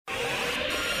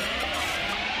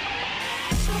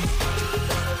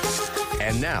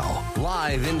And now,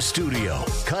 live in studio,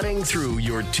 cutting through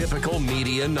your typical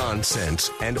media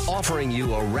nonsense and offering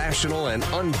you a rational and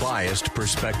unbiased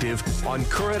perspective on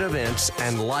current events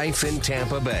and life in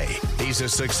Tampa Bay. He's a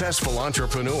successful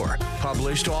entrepreneur,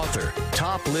 published author,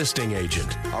 top listing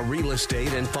agent, a real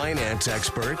estate and finance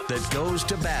expert that goes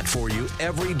to bat for you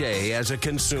every day as a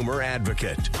consumer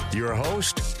advocate. Your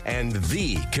host and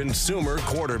the consumer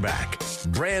quarterback,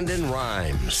 Brandon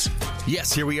Rhymes.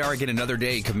 Yes, here we are again, another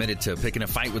day committed to picking a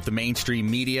fight with the mainstream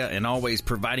media and always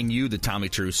providing you the timely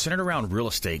truth centered around real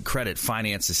estate, credit,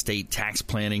 finance, estate, tax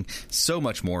planning, so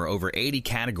much more. Over 80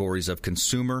 categories of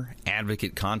consumer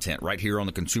advocate content right here on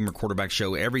the Consumer Quarterback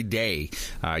Show every day.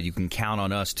 You can count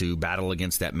on us to battle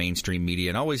against that mainstream media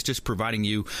and always just providing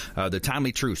you the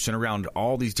timely truth centered around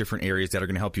all these different areas that are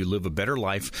going to help you live a better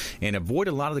life and avoid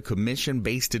a lot of the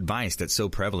commission-based advice that's so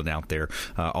prevalent out there.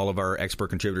 All of our expert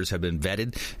contributors have been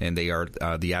vetted, and they are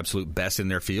the absolute best in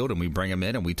their field, and we bring them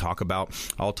in and we talk about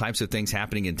all types of things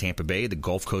happening in Tampa Bay, the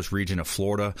Gulf Coast region of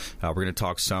Florida. We're going to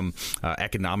talk some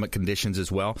economic conditions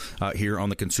as well here on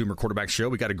the Consumer Quarterback Show.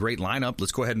 We got a great lineup.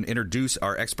 Let's go ahead and introduce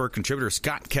our expert contributor.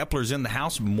 Scott Kepler's in the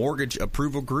house, Mortgage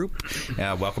Approval Group.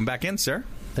 Welcome back in, sir.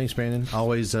 Thanks, Brandon.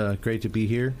 Always great to be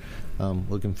here.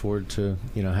 Looking forward to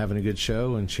having a good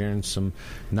show and sharing some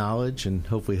knowledge and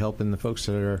hopefully helping the folks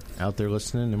that are out there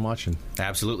listening and watching.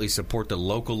 Absolutely. Support the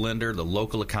local lender, the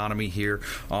local economy here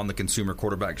on the Consumer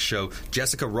Quarterback Show.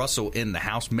 Jessica Russell in the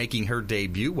house making her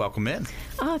debut. Welcome in.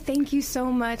 Oh, thank you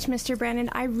so much, Mr. Brandon.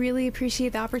 I really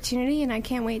appreciate the opportunity, and I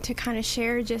can't wait to kind of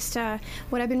share just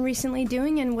what I've been recently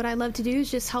doing, and what I love to do is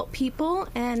just help people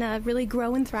and really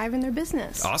grow and thrive in their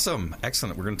business. Awesome.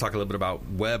 Excellent. We're going to talk a little bit about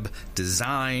web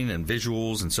design and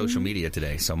visuals and social media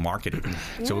today, so marketing.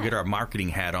 Yeah. So we'll get our marketing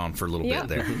hat on for a little bit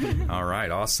there. All right,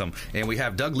 awesome. And we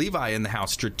have Doug Levi in the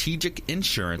house, Strategic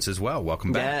Insurance as well.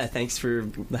 Welcome back. Yeah, thanks for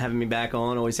having me back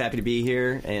on. Always happy to be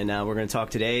here. And we're going to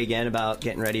talk today again about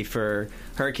getting ready for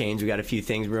hurricanes. We got a few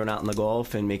things brewing out in the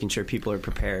Gulf and making sure people are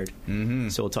prepared. Mm-hmm.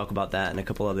 So we'll talk about that and a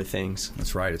couple other things.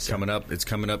 That's right. It's coming up. It's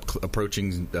coming up,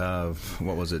 approaching,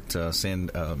 what was it,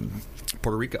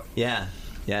 Puerto Rico.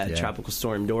 Yeah, Tropical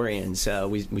Storm Dorian. So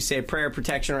we say a prayer of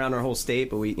protection around our whole state,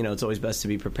 but it's always best to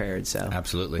be prepared. So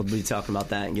absolutely, we'll be talking about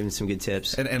that and giving some good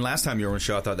tips. And last time you were on the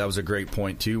show, I thought that was a great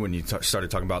point too when you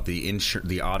started talking about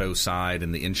the auto side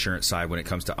and the insurance side when it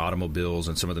comes to automobiles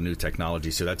and some of the new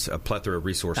technology. So that's a plethora of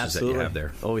resources Absolutely. That you have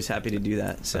there. Always happy to do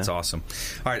that. So. That's awesome.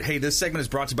 All right, hey, this segment is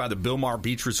brought to you by the Bilmar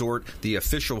Beach Resort, the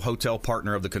official hotel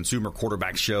partner of the Consumer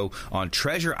Quarterback Show on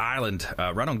Treasure Island,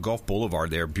 right on Gulf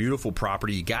Boulevard. There, beautiful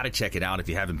property. You got to check it out if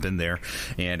you haven't been there.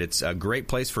 And it's a great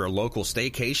place for a local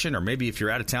staycation, or maybe if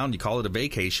you're out of town, you call it a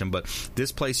vacation. But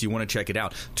this place, you want to check it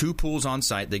out. 2 pools on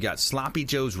site. They got Sloppy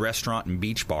Joe's Restaurant and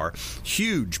Beach Bar.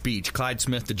 Huge beach. Clyde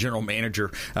Smith, the general manager,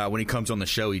 when he comes on the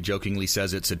show, he jokingly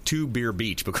says it's a 2-beer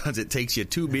beach because it takes you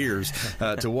 2 beers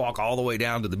to walk all the way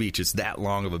down to the beach. It's that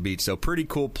long of a beach. So pretty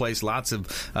cool place. Lots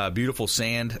of beautiful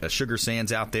sand, sugar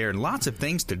sands out there, and lots of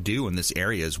things to do in this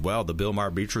area as well. The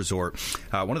Bilmar Beach Resort,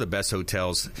 one of the best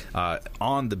hotels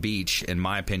on the beach, in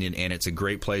my opinion, and it's a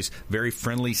great place. Very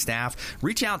friendly staff.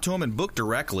 Reach out to them and book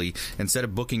directly instead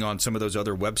of booking on some of those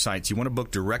other websites. You want to book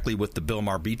directly with the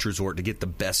Bilmar Beach Resort to get the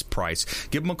best price.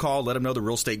 Give them a call. Let them know the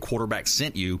Real Estate Quarterback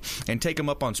sent you, and take them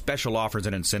up on special offers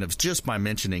and incentives just by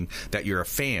mentioning that you're a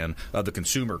fan of the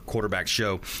Consumer Quarterback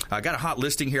Show. I got a hot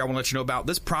listing here I want to let you know about.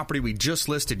 This property we just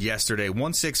listed yesterday,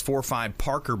 1645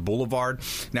 Parker Boulevard.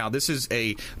 Now, this is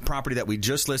a property that we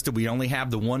just listed. We only have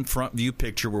the one front view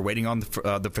picture. We're waiting on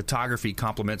the photography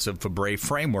compliments of Fabre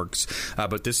Frameworks,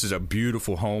 but this is a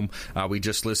beautiful home. We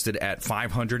just listed at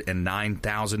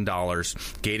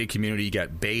 $509,000. Gated community. You got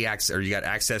you got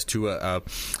access to a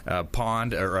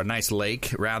pond, or a nice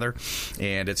lake rather,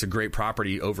 and it's a great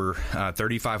property. Over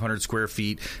 3,500 square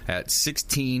feet at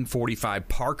 1645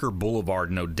 Parker Boulevard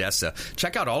in Odessa.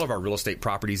 Check out all of our real estate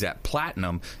properties at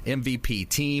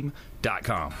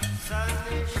PlatinumMVPTeam.com.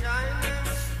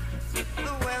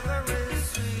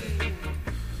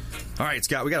 All right,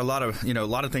 Scott, we got a lot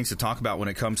of things to talk about when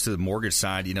it comes to the mortgage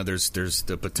side. There's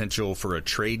the potential for a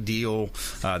trade deal.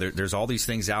 There's all these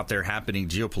things out there happening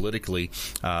geopolitically.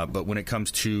 But when it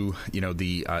comes to,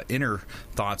 the inner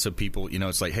thoughts of people,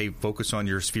 it's like, hey, focus on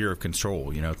your sphere of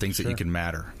control, things that you can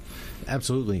matter.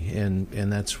 Absolutely,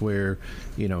 and that's where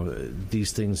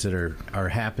these things that are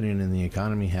happening in the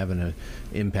economy having an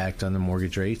impact on the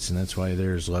mortgage rates, and that's why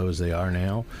they're as low as they are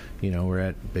now. We're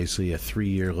at basically a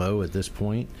 3-year low at this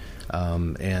point,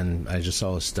 and I just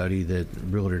saw a study that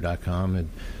Realtor.com had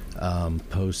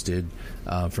posted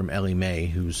from Ellie Mae,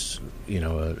 who's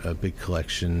a big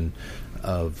collection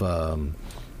of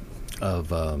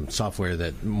software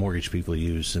that mortgage people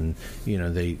use, and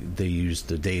they use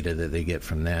the data that they get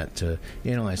from that to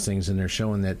analyze things, and they're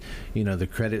showing that the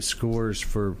credit scores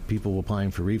for people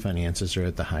applying for refinances are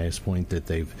at the highest point that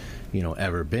they've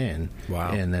ever been.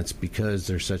 Wow. And that's because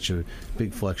there's such a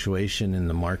big fluctuation in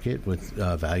the market with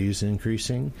values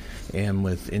increasing and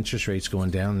with interest rates going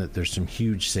down, that there's some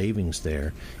huge savings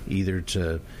there, either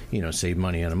to save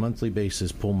money on a monthly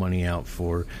basis, pull money out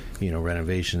for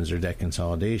renovations or debt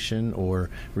consolidation, or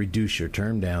reduce your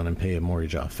term down and pay a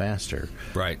mortgage off faster.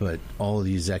 Right. But all of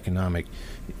these economic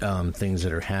things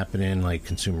that are happening, like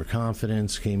consumer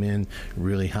confidence came in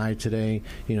really high today,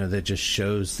 that just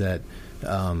shows that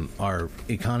our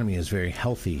economy is very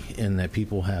healthy and that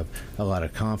people have a lot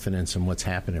of confidence in what's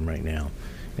happening right now.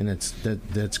 And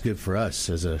that's good for us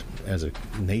as a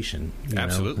nation,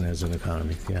 absolutely, and as an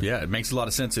economy. Yeah, it makes a lot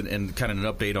of sense. And kind of an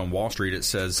update on Wall Street, it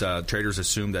says traders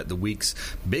assume that the week's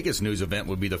biggest news event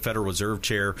would be the Federal Reserve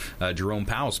Chair Jerome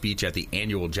Powell's speech at the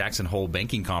annual Jackson Hole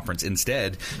Banking Conference.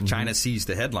 Instead, China seized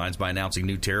the headlines by announcing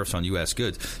new tariffs on U.S.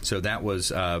 goods. So that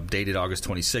was dated August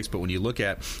 26th. But when you look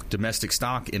at domestic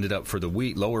stock, ended up for the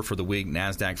week lower for the week.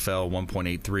 NASDAQ fell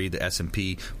 1.83%, the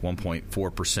S&P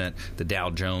 1.4%, the Dow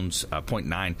Jones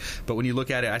 0.9%. But when you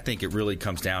look at it, I think it really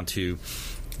comes down to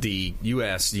the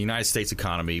United States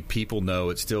economy. People know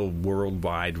it's still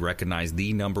worldwide recognized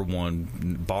the number one,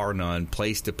 bar none,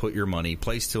 place to put your money,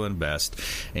 place to invest.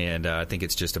 And I think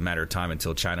it's just a matter of time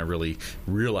until China really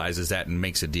realizes that and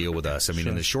makes a deal with us. I mean,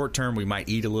 in the short term, we might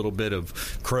eat a little bit of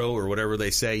crow or whatever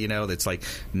they say. That's like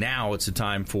now it's a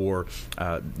time for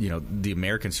the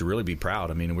Americans to really be proud.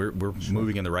 I mean, we're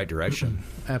moving in the right direction.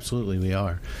 Absolutely, we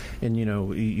are. And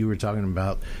you were talking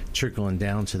about trickling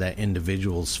down to that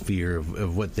individual sphere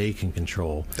of what they can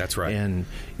control. That's right. And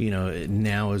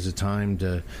now is a time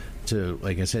to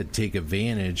like I said, take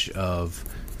advantage of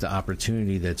the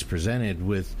opportunity that's presented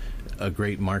with a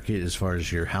great market as far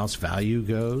as your house value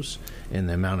goes, and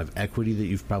the amount of equity that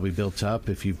you've probably built up.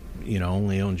 If you've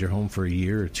only owned your home for a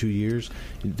year or 2 years,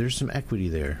 there's some equity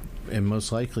there, and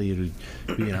most likely it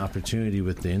would be an opportunity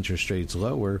with the interest rates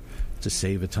lower to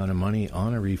save a ton of money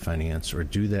on a refinance or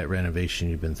do that renovation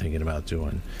you've been thinking about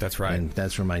doing. That's right. And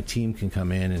that's where my team can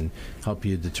come in and help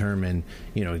you determine,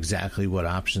 exactly what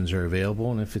options are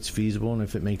available and if it's feasible and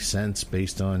if it makes sense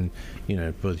based on,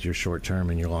 both your short-term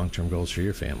and your long-term goals for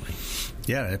your family.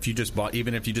 Yeah, if you just bought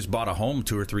a home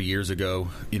 2 or 3 years ago,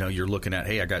 you're looking at,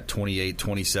 hey, I got 28,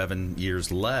 27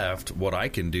 years left. What I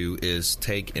can do is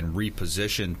take and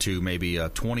reposition to maybe a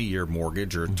 20-year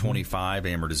mortgage or 25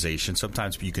 amortization.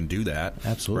 Sometimes you can do that.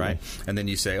 Absolutely. Right? And then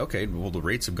you say, okay, well, the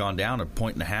rates have gone down a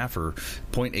 1.5 or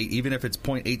 0.8, even if it's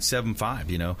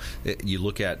 0.875, you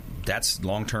look at that's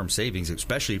long-term savings,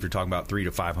 especially if you're talking about $300,000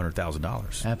 to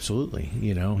 $500,000. Absolutely.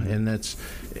 And that's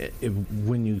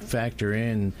when you factor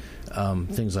in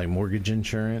things like mortgage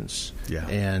insurance,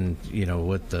 and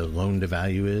what the loan to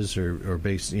value is, or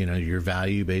based your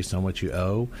value based on what you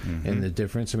owe, and the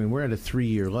difference. I mean, we're at a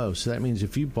 3-year low, so that means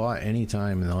if you bought any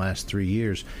time in the last 3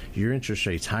 years, your interest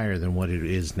rate's higher than what it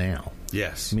is now.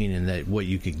 Yes. Meaning that what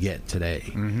you could get today.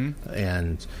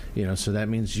 And, so that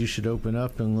means you should open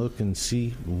up and look and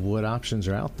see what options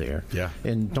are out there. Yeah.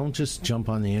 And don't just jump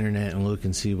on the internet and look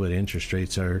and see what interest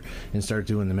rates are and start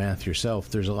doing the math yourself.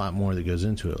 There's a lot more that goes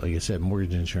into it. Like I said,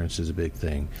 mortgage insurance is a big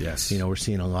thing. Yes. We're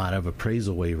seeing a lot of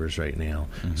appraisal waivers right now.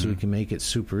 So we can make it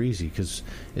super easy because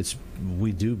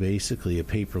we do basically a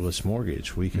paperless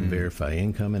mortgage. We can verify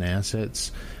income and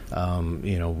assets,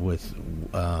 with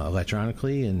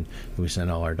electronically, and we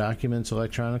send all our documents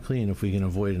electronically. And if we can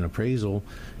avoid an appraisal,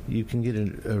 you can get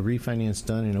a refinance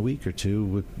done in a week or two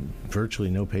with virtually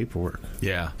no paperwork.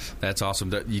 Yeah, that's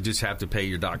awesome. You just have to pay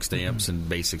your doc stamps and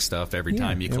basic stuff every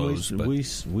time you close.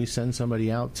 We send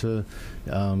somebody out to,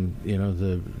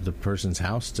 the person's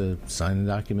house to sign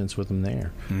the documents with them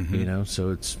there.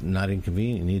 So it's not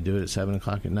inconvenient. You do it at 7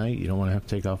 o'clock at night. You don't want to have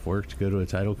to take off work to go to a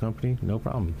title company. No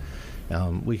problem.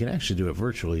 We can actually do it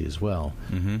virtually as well,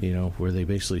 where they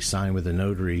basically sign with a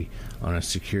notary on a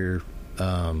secure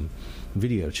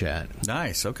video chat.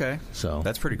 Nice. Okay. So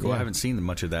that's pretty cool. Yeah. I haven't seen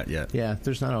much of that yet. Yeah,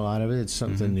 there's not a lot of it. It's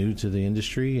something new to the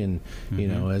industry, and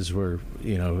as we're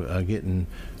getting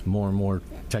more and more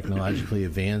technologically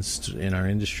advanced in our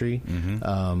industry,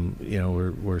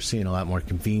 we're seeing a lot more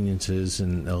conveniences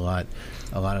and a lot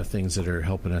of things that are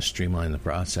helping us streamline the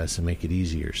process and make it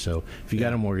easier. So if you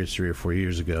got a mortgage 3 or 4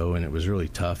 years ago and it was really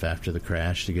tough after the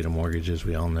crash to get a mortgage, as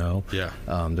we all know,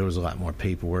 there was a lot more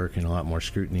paperwork and a lot more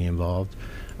scrutiny involved.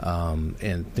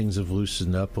 And things have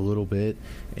loosened up a little bit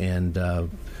and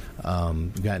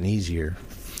gotten easier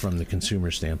from the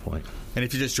consumer standpoint. And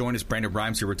if you just joined us, Brandon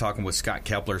Rhymes here. We're talking with Scott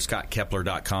Kepler,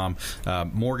 scottkepler.com.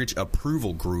 Mortgage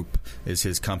Approval Group is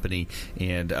his company.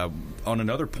 And on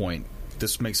another point,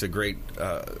 this makes a great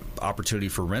opportunity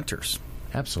for renters.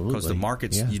 Absolutely. Because the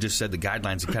markets, you just said the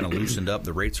guidelines have kind of loosened up.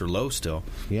 The rates are low still.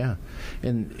 Yeah.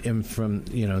 And from,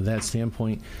 that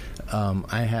standpoint,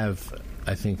 I have,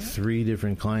 I think, 3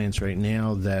 different clients right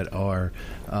now that are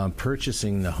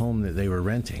purchasing the home that they were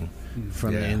renting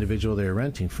from the individual they were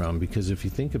renting from. Because if you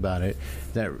think about it,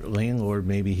 that landlord,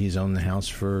 maybe he or she's owned the house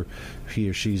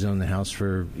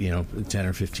for 10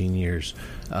 or 15 years,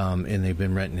 and they've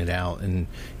been renting it out, and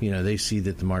they see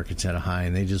that the market's at a high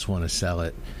and they just want to sell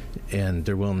it, and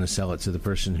they're willing to sell it to the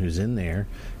person who's in there,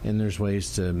 and there's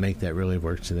ways to make that really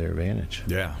work to their advantage.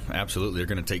 Yeah, absolutely. They're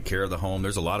going to take care of the home.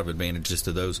 There's a lot of advantages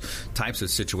to those types of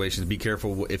situations. Be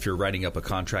careful if you're writing up a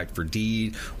contract for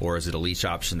deed, or is it a lease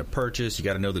option to purchase. You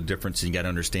got to know the difference, and you got to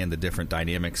understand the different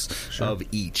dynamics of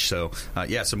each. So,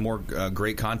 some more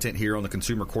great content here on the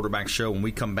Consumer Quarterback Show. When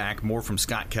we come back, more from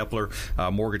Scott Kepler,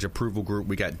 Mortgage Approval Group.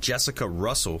 We got Jessica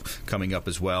Russell coming up,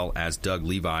 as well as Doug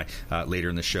Levi later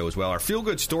in the show as well. Our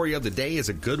feel-good story of the day is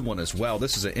a good one as well.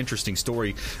 This is an interesting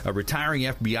story. A retiring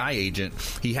FBI agent,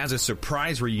 he has a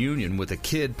surprise reunion with a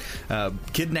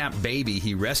kidnapped baby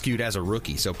he rescued as a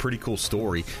rookie. So pretty cool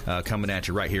story coming at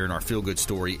you right here in our feel-good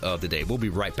story of the day. We'll be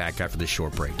right back after this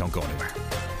short break. Don't go anywhere.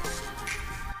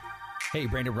 Hey,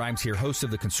 Brandon Rhymes here, host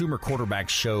of the Consumer Quarterback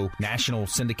Show, national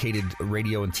syndicated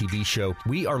radio and TV show.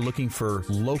 We are looking for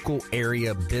local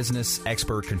area business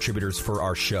expert contributors for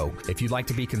our show. If you'd like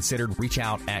to be considered, reach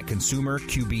out at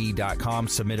consumerqb.com,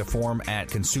 submit a form at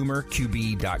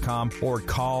consumerqb.com, or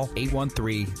call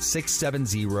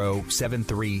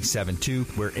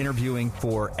 813-670-7372. We're interviewing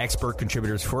for expert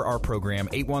contributors for our program,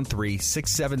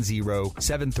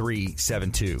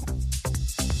 813-670-7372.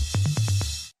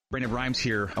 Brandon Rhymes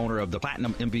here, owner of the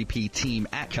Platinum MVP team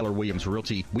at Keller Williams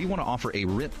Realty. We want to offer a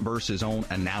rent versus own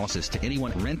analysis to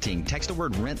anyone renting. Text the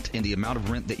word rent and the amount of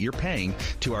rent that you're paying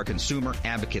to our consumer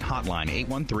advocate hotline,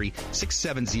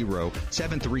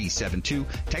 813-670-7372.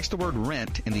 Text the word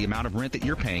rent and the amount of rent that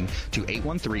you're paying to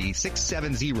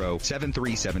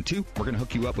 813-670-7372. We're going to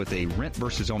hook you up with a rent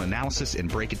versus own analysis and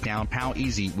break it down how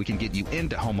easy we can get you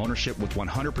into home ownership with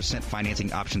 100%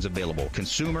 financing options available.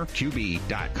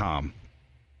 ConsumerQB.com.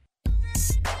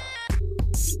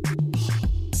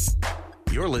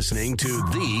 You're listening to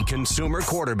the Consumer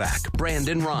Quarterback,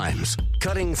 Brandon Rhymes,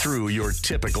 cutting through your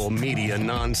typical media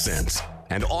nonsense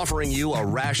and offering you a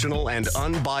rational and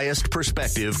unbiased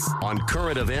perspective on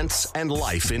current events and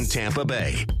life in Tampa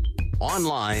Bay.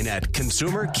 Online at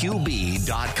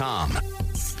ConsumerQB.com.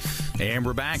 And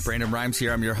we're back. Brandon Rhymes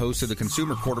here. I'm your host of the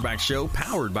Consumer Quarterback Show,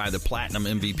 powered by the Platinum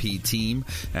MVP team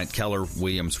at Keller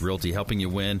Williams Realty, helping you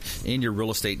win in your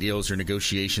real estate deals or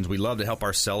negotiations. We love to help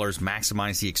our sellers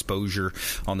maximize the exposure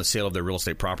on the sale of their real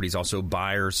estate properties. Also,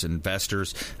 buyers,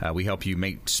 investors. We help you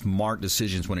make smart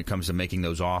decisions when it comes to making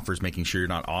those offers, making sure you're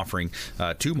not offering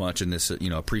too much in this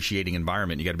appreciating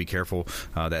environment. You got to be careful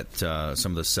that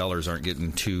some of the sellers aren't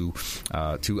getting too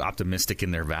optimistic in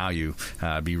their value.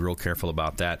 Be real careful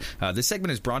about that. This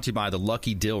segment is brought to you by the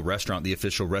Lucky Dill Restaurant, the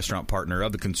official restaurant partner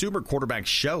of the Consumer Quarterback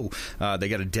Show. They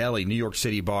got a deli, New York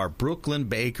City bar, Brooklyn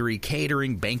bakery,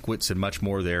 catering, banquets, and much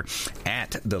more there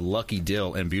at the Lucky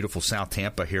Dill in beautiful South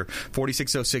Tampa here.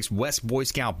 4606 West Boy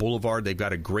Scout Boulevard. They've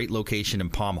got a great location in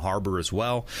Palm Harbor as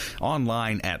well.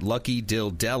 Online at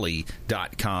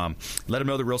LuckyDillDeli.com. Let them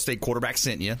know the Real Estate Quarterback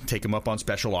sent you. Take them up on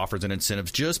special offers and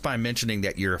incentives just by mentioning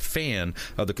that you're a fan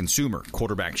of the Consumer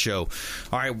Quarterback Show.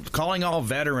 All right, calling all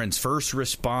veterans, first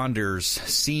responders,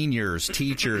 seniors,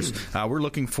 teachers. We're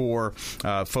looking for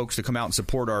folks to come out and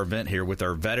support our event here with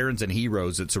our Veterans and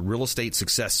Heroes. It's a Real Estate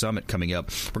Success Summit coming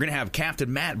up. We're going to have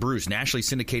Captain Matt Bruce, nationally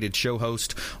syndicated show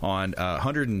host on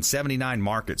 179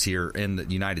 markets here in the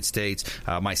United States.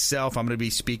 Myself, I'm going to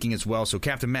be speaking as well. So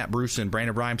Captain Matt Bruce and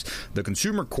Brandon Rhymes, the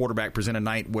Consumer Quarterback, present a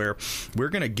night where we're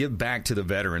going to give back to the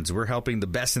veterans. We're helping the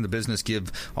best in the business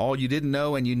give all you didn't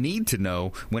know and you need to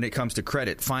know when it comes to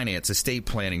credit, finance, estate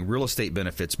planning, real estate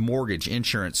benefits, mortgage,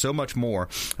 insurance, so much more.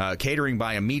 Catering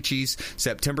by Amici's,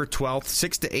 September 12th,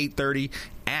 6 to 8:30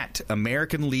 at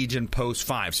American Legion Post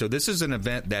 5. So this is an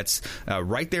event that's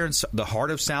right there in the heart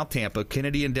of South Tampa,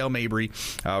 Kennedy and Del Mabry,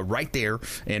 right there,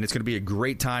 and it's going to be a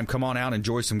great time. Come on out,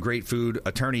 enjoy some great food.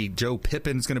 Attorney Joe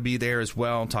Pippin's going to be there as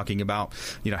well, talking about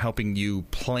helping you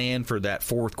plan for that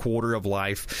fourth quarter of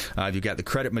life. You've got the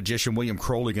credit magician William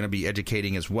Crowley going to be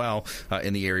educating as well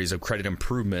in the areas of credit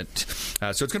improvement.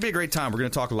 So it's going to be a great time. We're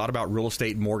going to talk a lot about real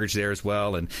estate and mortgage there as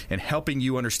well, and helping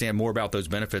you understand more about those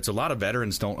benefits. A lot of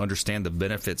veterans don't understand the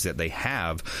benefits that they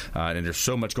have, and there's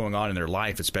so much going on in their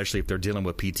life, especially if they're dealing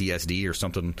with PTSD or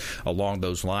something along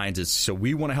those lines. So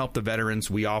we want to help the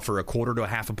veterans. We offer a 1/4 to a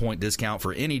 1/2 point discount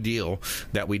for any deal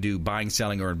that we do, buying,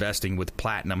 selling, or investing with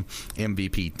Platinum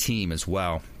MVP Team as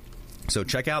well. So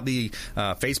check out the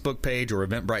Facebook page or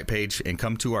Eventbrite page and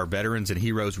come to our Veterans and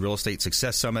Heroes Real Estate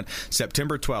Success Summit,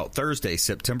 September 12th, Thursday,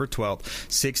 September 12th,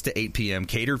 6 to 8 p.m.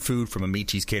 Catered food from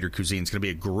Amici's Catered Cuisine. It's going to be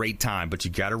a great time, but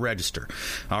you got to register.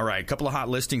 All right, a couple of hot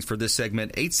listings for this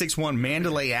segment. 861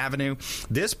 Mandalay Avenue.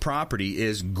 This property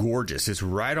is gorgeous. It's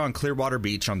right on Clearwater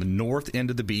Beach on the north end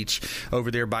of the beach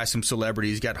over there by some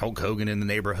celebrities. Got Hulk Hogan in the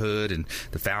neighborhood and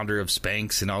the founder of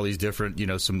Spanx and all these different,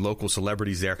 some local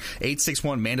celebrities there.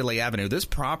 861 Mandalay Avenue. This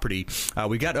property,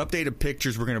 we got updated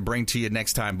pictures we're going to bring to you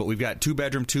next time, but we've got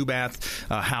 2-bedroom, 2-bath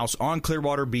house on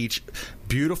Clearwater Beach.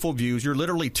 Beautiful views. You're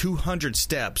literally 200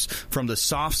 steps from the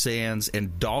soft sands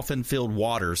and dolphin-filled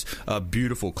waters of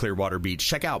beautiful Clearwater Beach.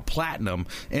 Check out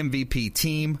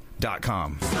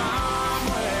PlatinumMVPTeam.com.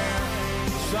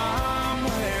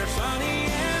 Somewhere sunny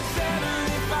and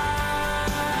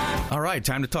 75. All right,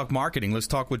 time to talk marketing. Let's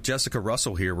talk with Jessica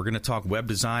Russell here. We're going to talk web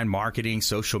design, marketing,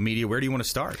 social media. Where do you want to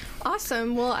start?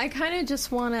 Awesome. Well, I kind of just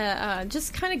want to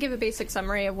give a basic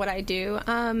summary of what I do.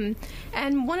 And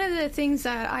one of the things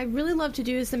that I really love to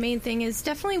do is the main thing is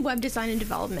definitely web design and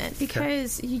development,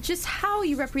 because how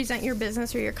you represent your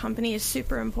business or your company is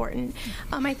super important.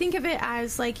 I think of it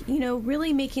as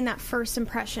really making that first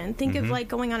impression. Think of like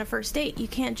going on a first date. You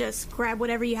can't just grab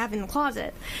whatever you have in the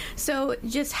closet. So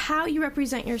just how you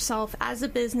represent yourself as a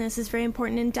business is very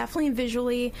important, and definitely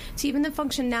visually to even the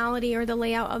functionality or the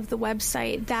layout of the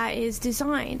website that is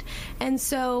designed. And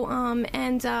so,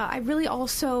 I really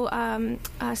also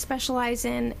specialize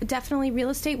in definitely real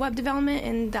estate web development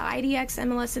and the IDX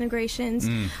MLS integrations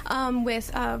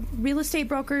with real estate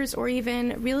brokers or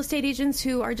even real estate agents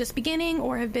who are just beginning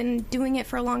or have been doing it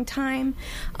for a long time.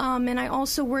 And I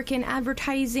also work in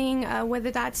advertising,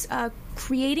 whether that's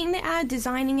creating the ad,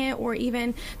 designing it, or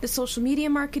even the social media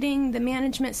marketing, the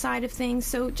management side of things.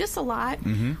 So just a lot.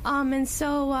 And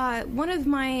so one of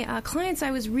my clients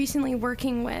I was recently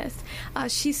working with,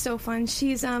 she's so fun.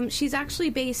 She's actually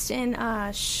based in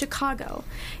Chicago,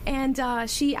 and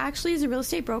she actually is a real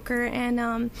estate broker,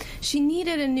 and she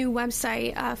needed a new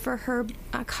website for her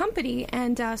company,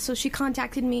 and so she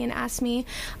contacted me and asked me,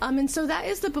 and so that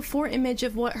is the before image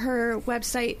of what her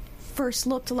website first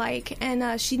looked like,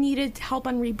 and she needed help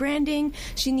on rebranding.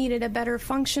 She needed a better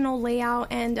functional layout,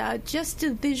 and just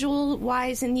visual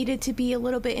wise, it needed to be a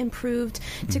little bit improved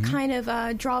to kind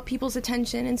of draw people's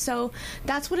attention. And so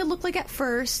that's what it looked like at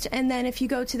first, and then if you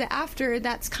go to the after,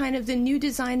 that's kind of the new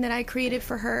design that I created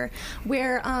for her,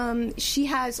 where she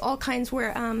has all kinds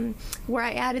where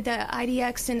I added the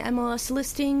IDX and MLS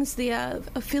listings, the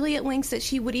affiliate links that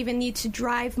she would even need to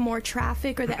drive more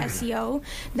traffic, or the SEO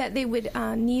that they would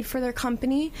need for their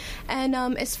company. And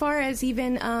as far as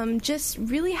even just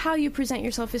really how you present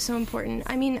yourself is so important.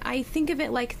 I mean, I think of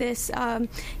it like this,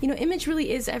 image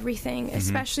really is everything,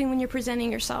 especially when you're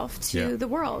presenting yourself to the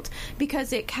world,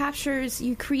 because it captures,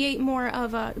 you create more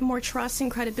trust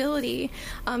and credibility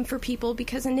for people,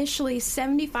 because initially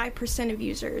 75% of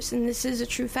users, and this is a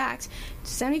true fact,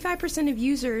 75% of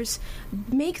users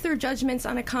make their judgments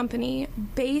on a company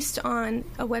based on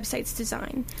a website's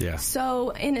design. So,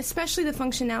 and especially the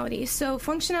functionality. So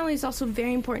functionality is also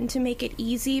very important to make it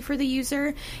easy for the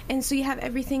user, and so you have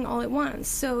everything all at once.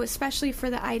 So especially for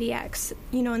the IDX,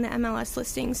 and the MLS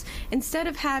listings, instead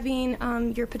of having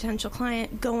your potential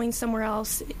client going somewhere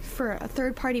else for a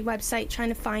third-party website trying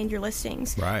to find your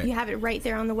listings, you have it right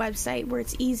there on the website where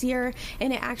it's easier,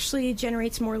 and it actually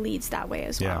generates more leads that way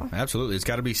as well. Yeah, absolutely. It's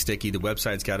got to be sticky. The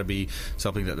website's got to be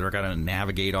something that they're going to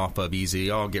navigate off of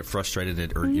easy. I'll get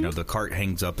frustrated, or the cart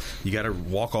hangs up. You got to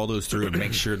walk all those through and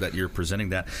make sure that you're presenting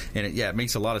that. And it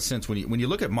makes a lot of sense when you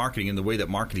look at marketing and the way that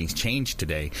marketing's changed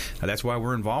today. That's why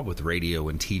we're involved with radio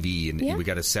and TV, and we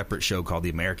got a separate show called the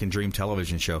American Dream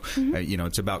Television Show.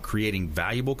 It's about creating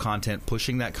valuable content,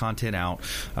 pushing that content out,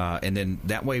 and then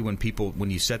that way when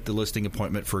you set the listing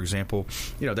appointment, for example,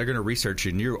 they're going to research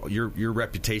you, and your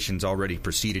reputation's already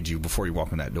preceded you before you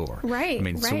walk in that door. Right. I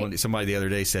mean, somebody the other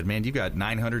day said, "Man, you've got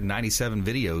 997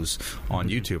 videos on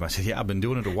YouTube." I said, "Yeah, I've been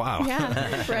doing it a while."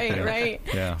 Yeah. Right.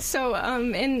 Yeah. Yeah. So,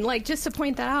 and like just to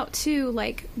point that out too,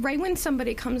 like right when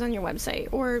somebody comes on your website,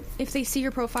 or if they see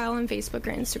your profile on Facebook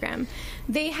or Instagram,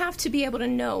 they have to be able to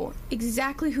know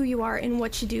exactly who you are and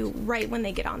what you do right when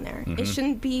they get on there. It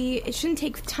shouldn't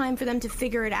take time for them to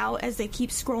figure it out as they keep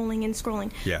scrolling and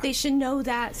scrolling. Yeah. They should know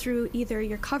that through either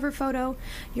your cover photo,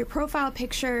 your profile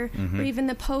picture, or even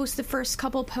the post, the first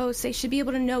couple posts. They should be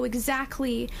able to know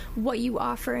exactly what you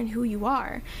offer and who you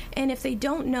are. And if they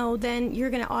don't know, then you're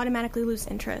going to automatically lose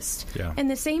interest. Yeah. And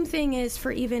the same thing is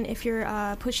for even if you're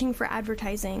pushing for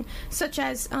advertising, such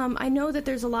as I know that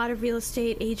there's a lot of real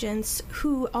estate agents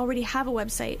who already have a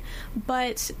website,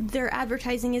 but their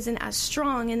advertising isn't as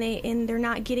strong, and they're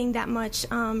not getting that much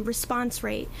response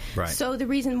rate. Right. So the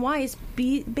reason why is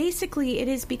basically it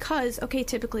is because, okay,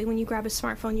 typically when you grab a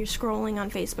smartphone, you're scrolling on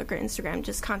Facebook or Instagram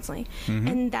just constantly,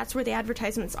 and that's where the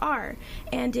advertisements are.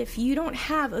 And if you don't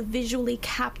have a visually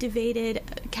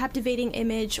captivating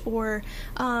image, or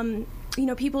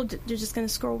people, they're just going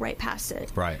to scroll right past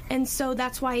it. Right. And so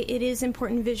that's why it is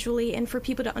important visually, and for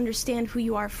people to understand who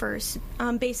you are first,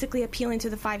 basically appealing to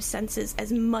the five senses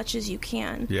as much as you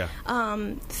can. Yeah.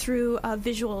 Through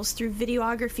visuals, through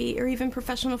videography, or even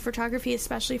professional photography,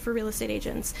 especially for real estate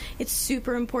agents. It's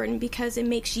super important because it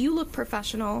makes you look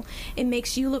professional, it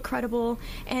makes you look credible,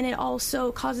 and it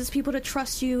also causes people to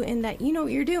trust you in that you know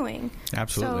what you're doing.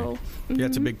 Absolutely. So, yeah,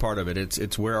 it's a big part of it.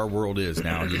 It's where our world is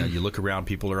now. You look around,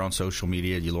 people are on social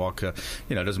media. You walk, it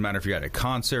doesn't matter if you're at a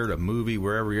concert, a movie,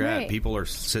 wherever you're at. People are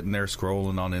sitting there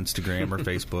scrolling on Instagram or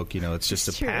Facebook. It's just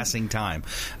a passing time.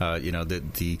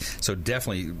 So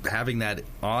definitely having that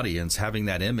audience, having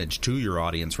that image to your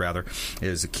audience rather,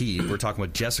 is the key. We're talking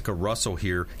with Jessica Russell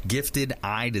here, Gifted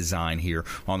Eye Design here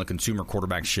on the Consumer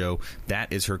Quarterback Show.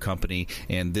 That is her company,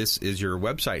 and this is your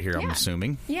website here. I'm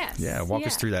assuming. Yes. Yeah. Walk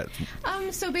us through that.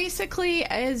 So basically,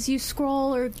 as you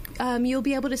scroll, or you'll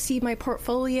be able to see my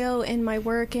portfolio and my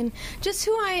work and just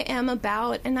who I am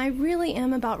about. And I really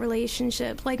am about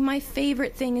relationship. Like, my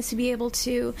favorite thing is to be able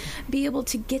to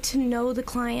get to know the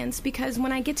clients, because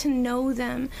when I get to know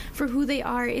them for who they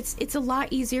are, it's a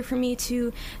lot easier for me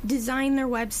to design their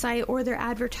website or their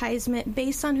advertisement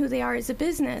based on who they are as a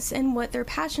business and what they're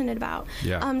passionate about.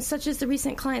 Yeah. Such as the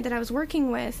recent client that I was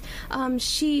working with,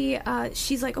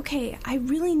 she's like, okay, I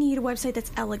really need a website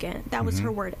that's elegant. That was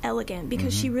her word, elegant,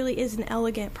 because she really is an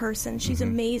elegant person. She's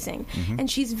amazing, and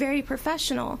she's very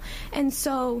professional. And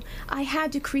so I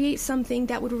had to create something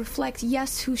that would reflect,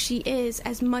 who she is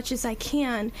as much as I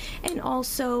can, and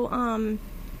also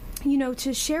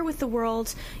to share with the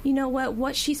world,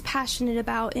 what she's passionate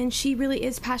about. And she really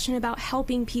is passionate about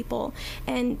helping people,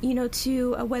 and,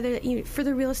 to whether for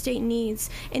the real estate needs,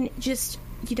 and just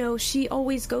she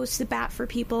always goes to bat for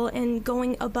people and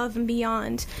going above and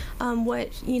beyond what,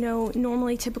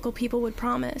 normally typical people would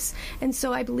promise. And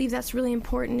so I believe that's really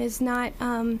important, is not,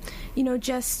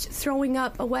 just throwing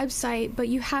up a website, but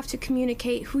you have to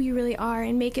communicate who you really are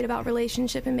and make it about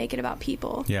relationship and make it about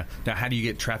people. Yeah. Now, how do you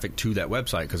get traffic to that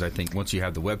website? Because I think once you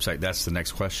have the website, that's the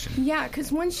next question. Yeah,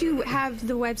 because once you have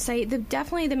the website,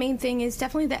 the main thing is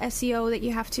definitely the SEO that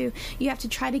you have to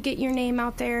try to get your name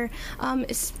out there. And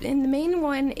the main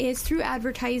one is through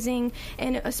advertising,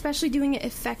 and especially doing it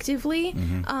effectively.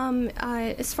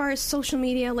 As far as social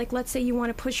media, like let's say you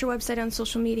want to push your website on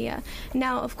social media.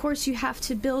 Now, of course, you have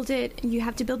to build it. You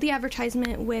have to build the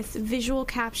advertisement with visual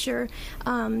capture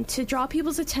to draw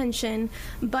people's attention.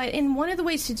 And one of the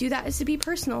ways to do that is to be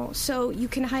personal. So you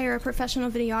can hire a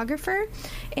professional videographer,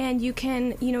 and you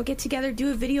can get together,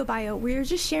 do a video bio where you're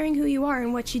just sharing who you are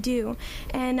and what you do,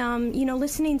 and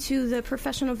listening to the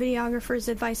professional videographer's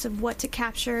advice of what to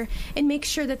capture, and make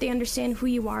sure that they understand who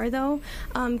you are, though,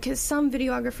 because some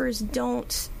videographers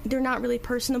they're not really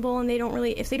personable, and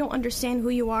if they don't understand who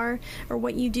you are or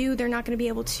what you do, they're not going to be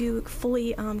able to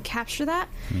fully capture that.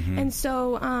 And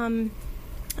so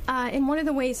and one of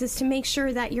the ways is to make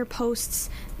sure that your posts,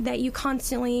 that you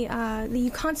constantly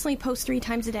post 3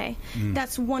 times a day.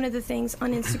 That's one of the things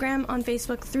on Instagram, on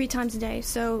Facebook, 3 times a day.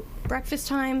 So breakfast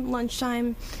time,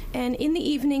 lunchtime, and in the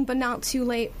evening, but not too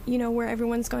late, where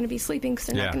everyone's going to be sleeping because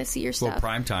they're not going to see your stuff. Well,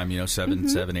 prime time,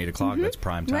 7, 8 o'clock, that's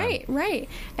prime time. Right.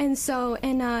 And so,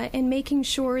 and making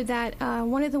sure that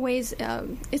one of the ways,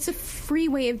 it's a free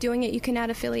way of doing it. You can add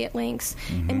affiliate links.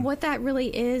 And what that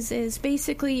really is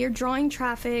basically you're drawing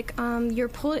traffic, you're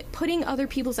putting other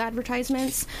people's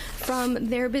advertisements from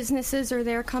their businesses or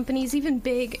their companies, even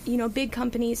big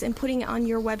companies, and putting it on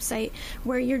your website,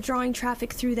 where you're drawing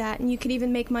traffic through that. that, and you could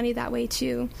even make money that way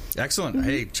too. Excellent.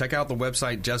 Hey, check out the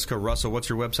website, Jessica Russell. What's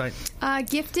your website?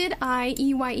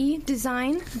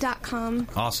 GiftedIEYEDesign.com.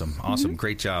 Awesome.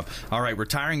 Great job. All right,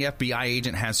 retiring FBI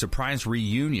agent has surprise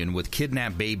reunion with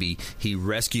kidnapped baby he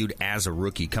rescued as a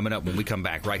rookie. Coming up when we come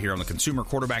back right here on the Consumer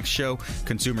Quarterback Show,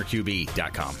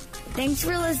 ConsumerQB.com. Thanks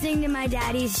for listening to my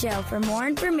daddy's show. For more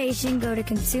information, go to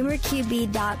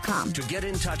ConsumerQB.com. To get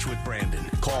in touch with Brandon,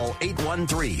 call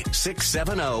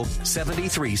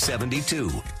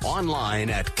 813-670-7372. Online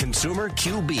at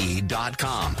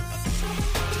ConsumerQB.com.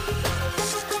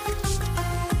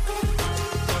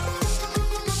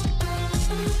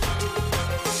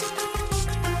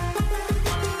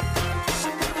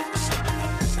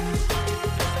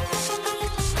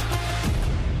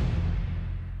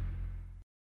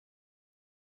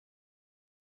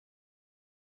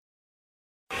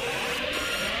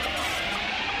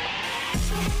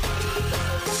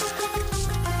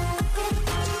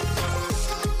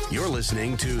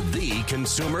 Listening to the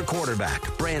Consumer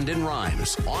Quarterback, Brandon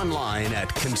Rhymes, online at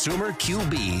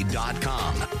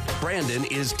ConsumerQB.com. Brandon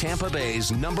is Tampa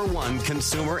Bay's #1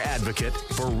 consumer advocate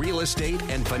for real estate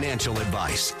and financial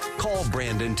advice. Call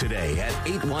Brandon today at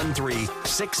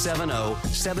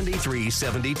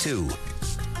 813-670-7372.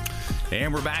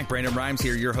 And we're back. Brandon Rhymes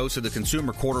here, your host of the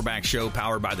Consumer Quarterback Show,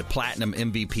 powered by the Platinum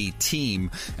MVP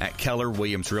team at Keller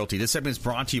Williams Realty. This segment is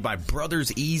brought to you by Brothers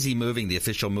Easy Moving, the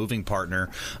official moving partner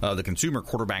of the Consumer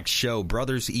Quarterback Show.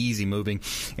 Brothers Easy Moving.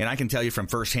 And I can tell you from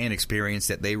firsthand experience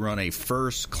that they run a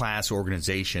first-class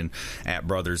organization at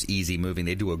Brothers Easy Moving.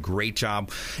 They do a great job.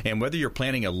 And whether you're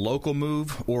planning a local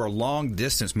move or a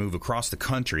long-distance move across the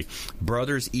country,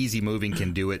 Brothers Easy Moving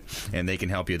can do it, and they can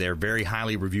help you. They're very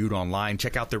highly reviewed online.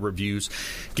 Check out their reviews.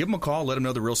 Give them a call. Let them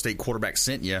know the Real Estate Quarterback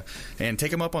sent you, and take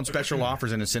them up on special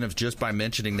offers and incentives just by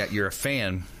mentioning that you're a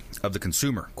fan of the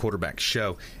Consumer Quarterback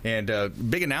Show. And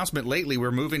big announcement lately,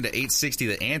 we're moving to 860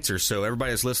 The Answer. So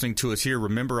everybody that's listening to us here,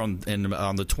 remember on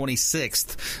the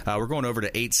 26th, we're going over to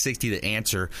 860 The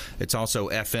Answer. It's also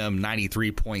FM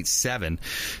 93.7.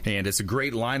 And it's a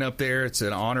great lineup there. It's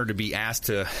an honor to be asked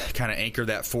to kind of anchor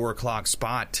that 4 o'clock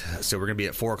spot. So we're going to be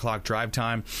at 4 o'clock drive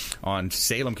time on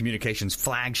Salem Communications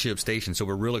flagship station. So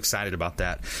we're real excited about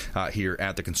that here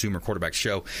at the Consumer Quarterback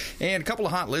Show. And a couple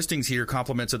of hot listings here,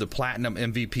 compliments of the Platinum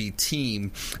MVP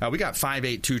team. We got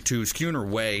 5822 Schooner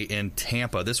Way in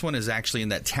Tampa. This one is actually in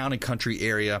that Town and Country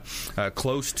area,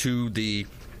 close to the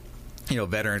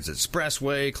Veterans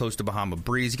Expressway, close to Bahama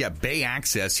Breeze. You got bay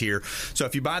access here. So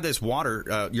if you buy this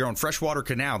water, you're on Freshwater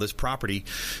Canal, this property,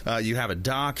 you have a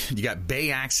dock. You got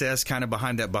bay access kind of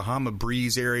behind that Bahama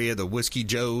Breeze area, the Whiskey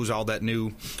Joe's, all that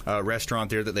new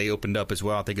restaurant there that they opened up as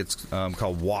well. I think it's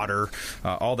called Water,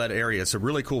 all that area. It's a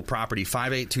really cool property,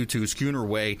 5822 Schooner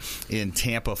Way in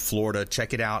Tampa, Florida.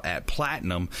 Check it out at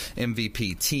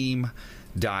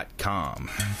PlatinumMVPTeam.com.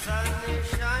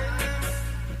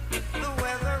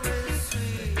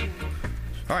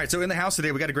 All right, so in the house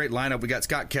today, we got a great lineup. We got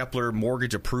Scott Kepler,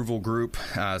 Mortgage Approval Group,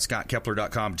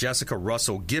 ScottKepler.com, Jessica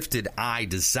Russell, Gifted Eye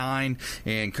Design,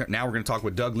 and now we're going to talk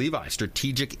with Doug Levi,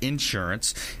 Strategic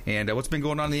Insurance. And what's been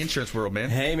going on in the insurance world, man?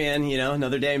 Hey, man,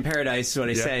 another day in paradise is what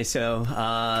I say. So,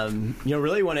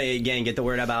 really want to, again, get the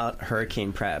word about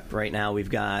hurricane prep. Right now, we've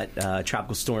got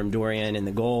Tropical Storm Dorian in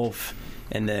the Gulf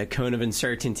and the cone of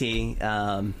uncertainty.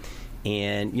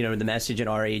 And, the message at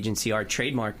our agency, our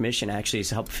trademark mission actually is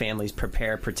to help families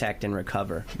prepare, protect, and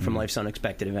recover from life's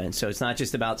unexpected events. So it's not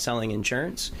just about selling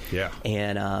insurance. Yeah.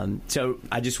 And so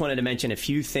I just wanted to mention a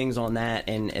few things on that.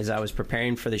 And as I was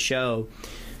preparing for the show,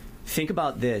 think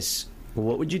about this.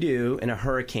 What would you do in a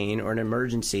hurricane or an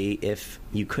emergency if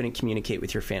you couldn't communicate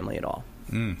with your family at all?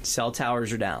 Cell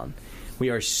towers are down. We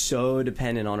are so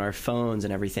dependent on our phones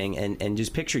and everything. And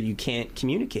just picture you can't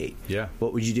communicate. Yeah.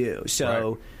 What would you do? So...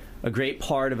 Right. A great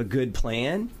part of a good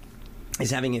plan is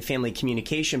having a family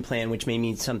communication plan, which may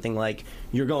mean something like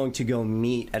you're going to go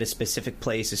meet at a specific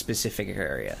place, a specific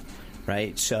area,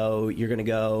 right? So you're going to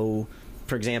go,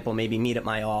 for example, maybe meet at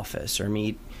my office or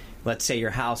meet, let's say, your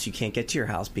house. You can't get to your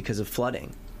house because of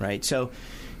flooding, right? So,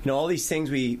 all these things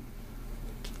we,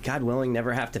 God willing,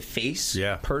 never have to face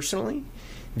personally.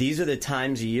 These are the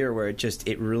times of year where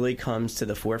it really comes to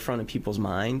the forefront of people's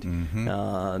mind.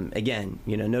 Again,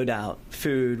 no doubt,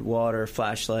 food, water,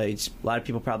 flashlights. A lot of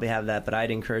people probably have that, but I'd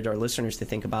encourage our listeners to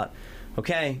think about,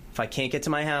 okay, if I can't get to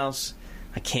my house,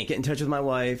 I can't get in touch with my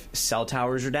wife, cell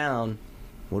towers are down,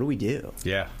 what do we do?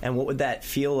 Yeah. And what would that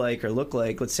feel like or look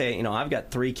like? Let's say, I've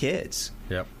got 3 kids.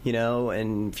 Yep.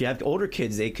 And if you have older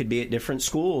kids, they could be at different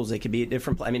schools. They could be at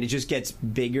different... it just gets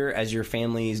bigger as your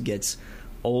family gets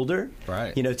older,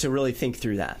 right? To really think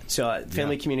through that. So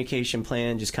family communication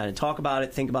plan, just kind of talk about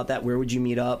it, think about that. Where would you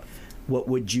meet up? What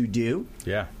would you do?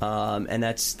 Yeah. And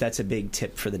that's a big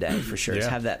tip for the day, for sure, is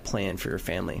have that plan for your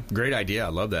family. Great idea. I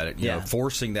love that. You know,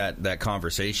 forcing that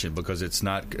conversation, because it's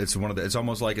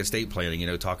almost like estate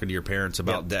planning, talking to your parents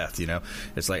about death,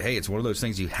 It's like, hey, it's one of those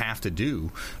things you have to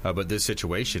do. But this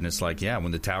situation, it's like,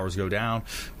 when the towers go down,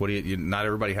 not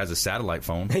everybody has a satellite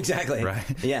phone. Exactly. Right?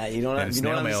 Yeah, you don't have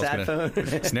a sat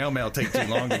phone. Snail mail take too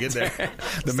long to get there.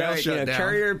 The mail shut down.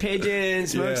 Courier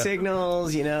pigeons, smoke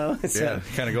signals, So,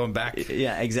 kind of going back.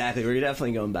 Yeah, exactly. We're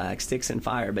definitely going back. Sticks and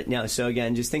fire. But no, so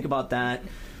again, just think about that.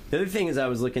 The other thing, as I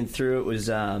was looking through, it was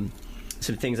some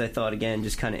things I thought, again,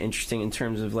 just kind of interesting in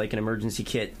terms of like an emergency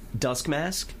kit. Dusk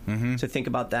mask. Mm-hmm. So think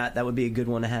about that. That would be a good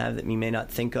one to have that you may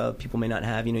not think of, people may not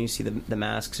have. You see the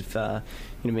masks if,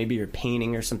 maybe you're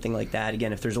painting or something like that.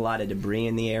 Again, if there's a lot of debris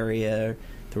in the area,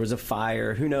 there was a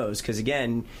fire, who knows? Because,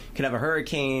 again, you could have a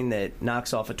hurricane that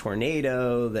knocks off a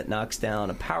tornado, that knocks down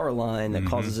a power line, that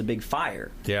causes a big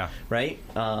fire. Yeah. Right?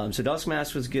 So dusk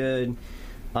mask was good.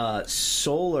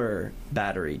 Solar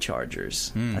battery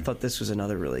chargers. I thought this was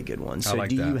another really good one. So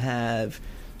do you have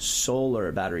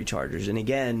solar battery chargers? And,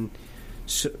 again,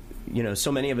 so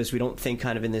many of us, we don't think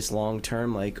kind of in this long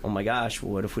term, like, oh my gosh,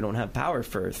 what if we don't have power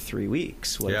for 3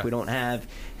 weeks? What if we don't have,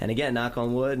 and again, knock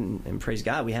on wood and praise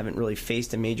God, we haven't really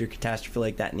faced a major catastrophe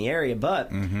like that in the area,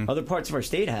 but other parts of our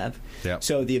state have. Yep.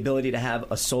 So the ability to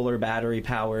have a solar battery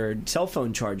powered cell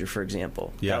phone charger, for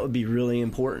example, that would be really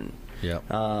important. Yep.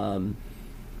 And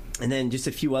then just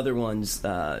a few other ones,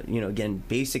 again,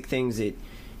 basic things that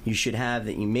you should have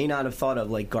that you may not have thought of,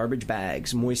 like garbage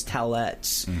bags, moist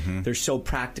towelettes. They're so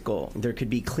practical. There could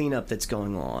be cleanup that's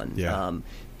going on. Yeah.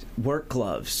 Work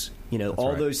gloves.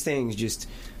 Those things. Just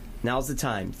now's the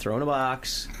time. Throw in a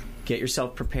box. Get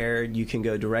yourself prepared. You can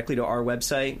go directly to our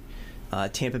website,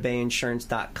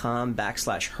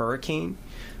 TampaBayInsurance.com/hurricane.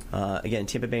 Again,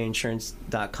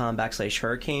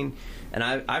 TampaBayInsurance.com/hurricane. And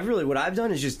I've really, what I've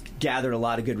done is just gathered a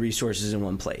lot of good resources in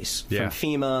one place. From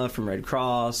FEMA, from Red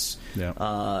Cross,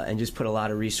 and just put a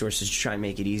lot of resources to try and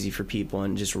make it easy for people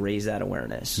and just raise that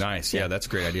awareness. Nice. Yeah, that's a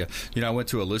great idea. I went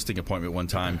to a listing appointment one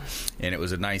time, and it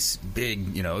was a nice,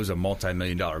 big, it was a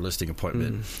multi-million-dollar listing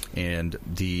appointment. And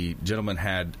the gentleman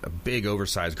had a big,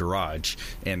 oversized garage,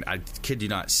 and I kid you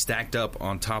not, stacked up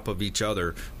on top of each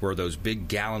other were those big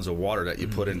gallons of water that you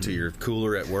put into your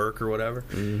cooler at work or whatever.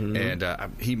 And I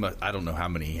don't know how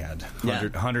many he had.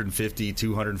 150,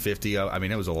 250. I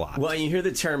mean, it was a lot. Well, you hear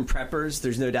the term preppers.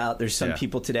 There's no doubt there's some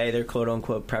people today, they're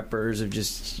quote-unquote preppers of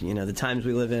just, the times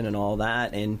we live in and all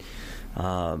that. And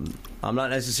I'm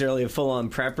not necessarily a full-on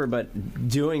prepper, but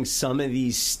doing some of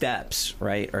these steps,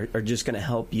 right, are just going to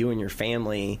help you and your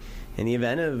family in the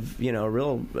event of, a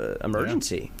real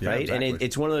emergency, right? Exactly. And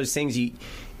it's one of those things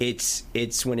it's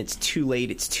when it's too late,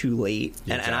 it's too late.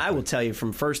 And I will tell you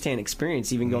from firsthand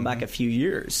experience, even going back a few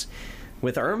years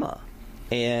with Irma.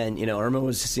 And, Irma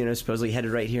was, supposedly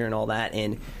headed right here and all that.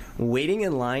 And waiting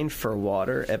in line for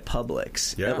water at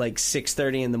Publix at like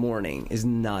 6:30 in the morning is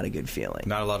not a good feeling.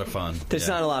 Not a lot of fun. It's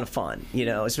not a lot of fun,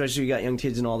 especially if you got young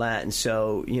kids and all that. And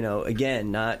so,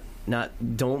 again,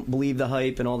 don't believe the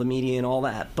hype and all the media and all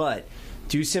that, but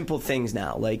do simple things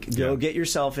now. Like, go get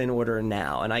yourself in order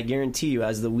now. And I guarantee you,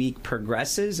 as the week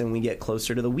progresses and we get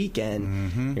closer to the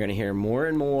weekend, you're going to hear more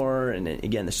and more. And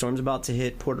again, the storm's about to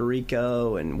hit Puerto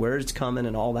Rico and where it's coming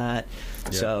and all that.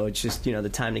 So it's just, the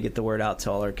time to get the word out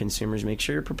to all our consumers. Make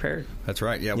sure you're prepared. That's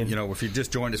right. Yeah. If you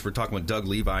just joined us, we're talking with Doug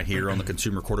Levi here on the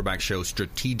Consumer Quarterback Show,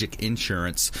 Strategic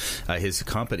Insurance. His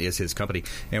company.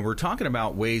 And we're talking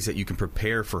about ways that you can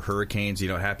prepare for hurricanes. It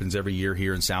happens every year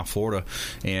here in South Florida.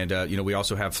 And, we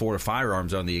also have Florida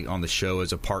Firearms on the show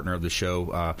as a partner of the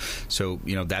show. So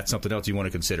that's something else you want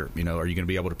to consider. Are you going to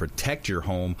be able to protect your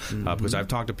home? Because I've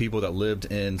talked to people that lived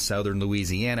in southern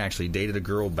Louisiana, actually dated a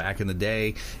girl back in the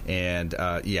day, and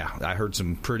I heard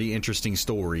some pretty interesting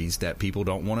stories that people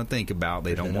don't want to think about.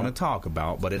 They don't want to talk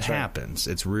about, but it happens.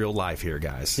 It's real life here,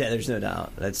 guys. Yeah, there's no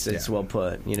doubt. It's well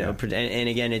put. And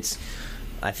again, it's.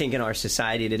 I think in our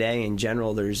society today, in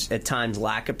general, there's at times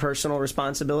lack of personal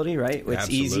responsibility, right? It's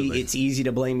easy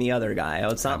to blame the other guy. Oh,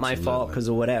 it's not my fault because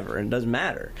of whatever, and it doesn't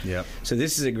matter. Yep. So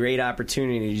this is a great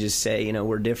opportunity to just say,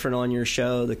 we're different on your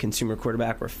show, the Consumer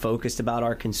Quarterback. We're focused about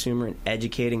our consumer and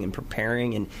educating and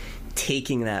preparing and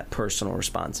taking that personal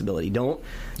responsibility. Don't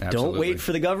Absolutely. wait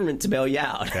for the government to bail you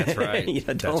out. That's right.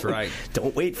 That's right.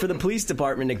 Don't wait for the police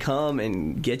department to come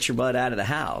and get your butt out of the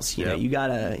house. You know, you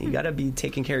gotta be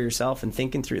taking care of yourself and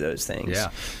thinking through those things.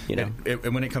 Yeah. You know,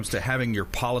 and when it comes to having your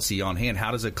policy on hand,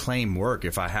 how does a claim work?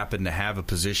 If I happen to have a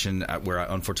position where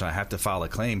unfortunately I have to file a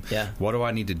claim, what do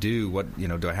I need to do? What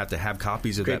do I have to have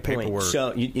copies of that paperwork?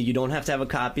 So you don't have to have a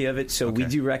copy of it. So we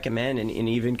do recommend, and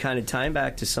even kind of tying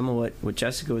back to some of what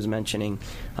Jessica was mentioning,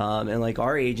 and like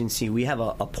our agency, we have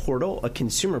a portal, a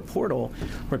consumer portal,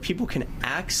 where people can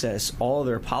access all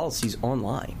their policies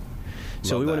online.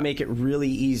 So we want to make it really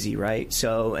easy, right?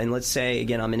 So, and let's say,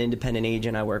 again, I'm an independent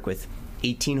agent. I work with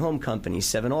 18 home companies,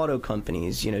 7 auto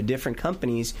companies, different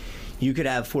companies. You could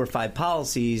have 4 or 5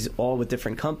 policies, all with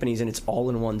different companies, and it's all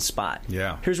in one spot.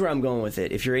 Yeah. Here's where I'm going with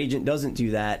it. If your agent doesn't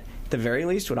do that, at the very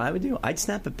least, what I would do, I'd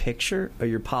snap a picture of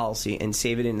your policy and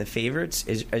save it in the favorites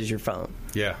as your phone.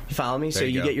 Yeah. You follow me? So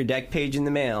you get your deck page in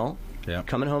the mail. Yeah.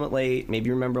 Coming home at late, maybe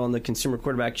you remember on the Consumer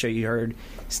Quarterback Show you heard,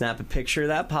 snap a picture of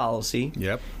that policy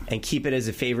and keep it as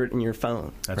a favorite in your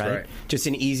phone. That's right. Just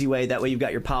an easy way. That way you've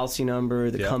got your policy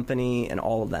number, the company, and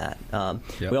all of that.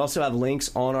 We also have links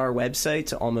on our website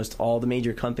to almost all the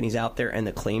major companies out there and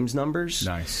the claims numbers.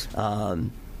 Nice.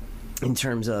 In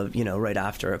terms of, right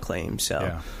after a claim.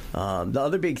 So the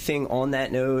other big thing on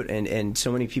that note, and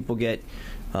so many people get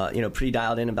pretty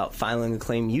dialed in about filing a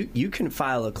claim. You can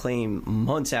file a claim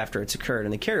months after it's occurred,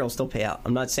 and the carrier will still pay out.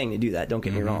 I'm not saying to do that. Don't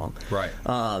get me wrong. Right.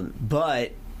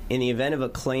 But in the event of a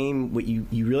claim, what you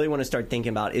really want to start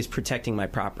thinking about is protecting my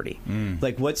property.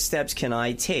 Like, what steps can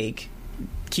I take,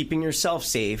 keeping yourself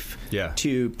safe,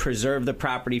 to preserve the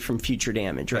property from future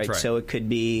damage, right? So it could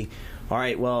be, all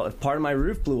right, well, if part of my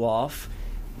roof blew off,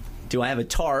 do I have a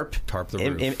tarp the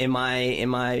roof. in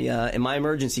my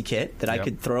emergency kit that I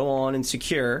could throw on and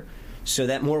secure so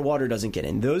that more water doesn't get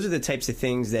in? Those are the types of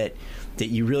things that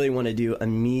you really want to do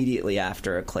immediately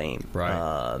after a claim.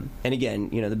 Right. And again,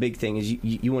 the big thing is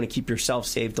you want to keep yourself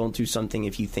safe. Don't do something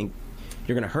if you think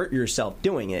you're going to hurt yourself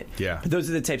doing it. Yeah. But those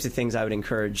are the types of things I would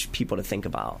encourage people to think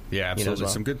about. Yeah, absolutely.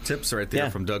 Some good tips right there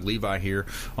from Doug Levi here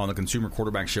on the Consumer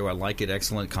Quarterback Show. I like it.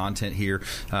 Excellent content here.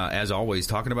 As always,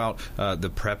 talking about the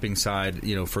prepping side,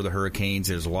 for the hurricanes.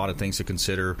 There's a lot of things to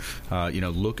consider. Go to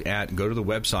the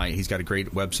website. He's got a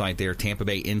great website there,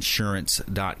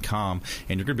 TampaBayInsurance.com,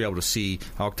 and you're going to be able to see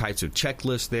all types of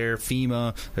checklists there.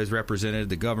 FEMA has represented,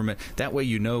 the government. That way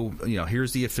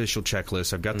here's the official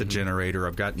checklist. I've got the generator.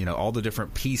 I've got, all the different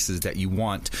pieces that you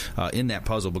want in that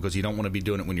puzzle, because you don't want to be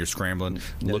doing it when you're scrambling,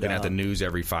 looking at the news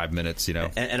every 5 minutes.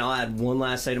 And I'll add one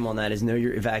last item on that is know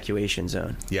your evacuation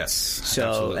zone. Yes. So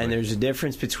absolutely. And there's a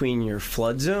difference between your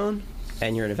flood zone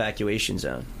and your evacuation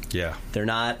zone. Yeah. They're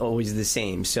not always the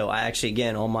same. So I actually,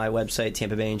 again, on my website,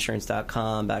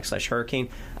 TampaBayInsurance.com/hurricane,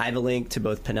 I have a link to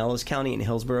both Pinellas County and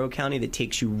Hillsborough County that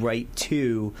takes you right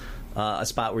to a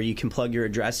spot where you can plug your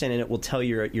address in, and it will tell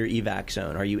your evac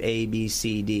zone. Are you A, B,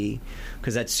 C, D?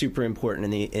 Because that's super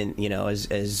important.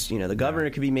 As the governor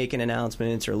could be making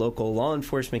announcements, or local law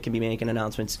enforcement can be making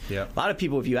announcements. Yeah. A lot of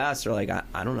people, if you ask, they're like,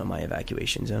 I don't know my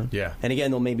evacuation zone. Yeah. And again,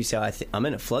 they'll maybe say, I'm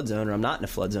in a flood zone, or I'm not in a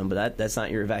flood zone, but that's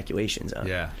not your evacuation zone.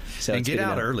 Yeah. So and get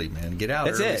out early, man. Get out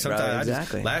that's early. That's it, bro.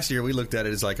 Exactly. Last year we looked at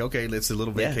it as like, okay, it's a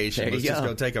little vacation. Let's just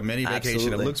go take a mini vacation.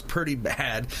 Absolutely. It looks pretty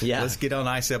bad. Yeah. Let's get on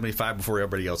I-75 before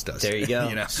everybody else does. There you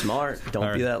go. Smart.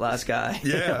 Don't be that last guy.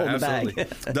 Yeah, absolutely.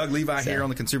 Doug Levi So. here on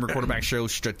the Consumer Quarterback Show,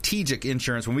 Strategic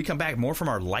Insurance. When we come back, more from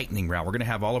our lightning round. We're going to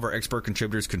have all of our expert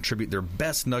contributors contribute their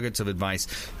best nuggets of advice,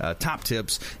 top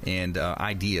tips, and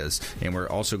ideas. And we're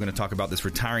also going to talk about this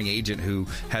retiring agent who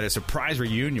had a surprise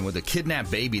reunion with a kidnapped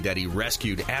baby that he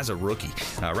rescued as a rookie.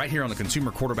 Right here on the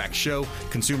Consumer Quarterback Show,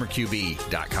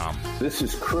 ConsumerQB.com. This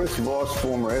is Chris Voss,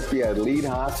 former FBI lead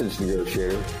hostage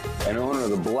negotiator and owner of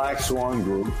the Black Swan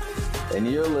Group, and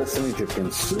you're listening to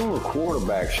Consumer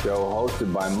Quarterback Show,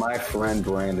 hosted by my friend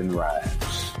Brandon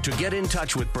Rhymes. To get in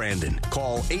touch with Brandon,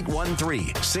 call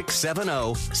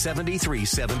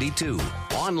 813-670-7372.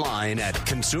 Online at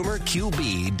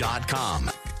ConsumerQB.com.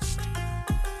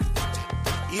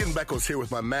 Ian Beckles here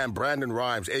with my man, Brandon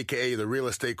Rhymes, a.k.a. the real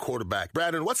estate quarterback.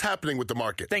 Brandon, what's happening with the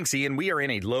market? Thanks, Ian. We are in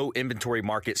a low inventory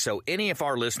market, so any of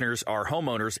our listeners are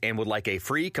homeowners and would like a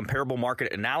free comparable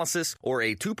market analysis or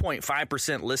a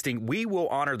 2.5% listing, we will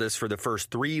honor this for the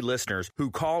first 3 listeners who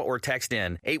call or text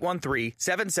in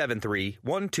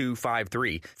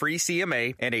 813-773-1253. Free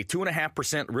CMA and a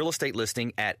 2.5% real estate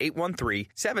listing at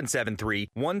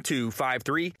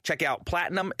 813-773-1253. Check out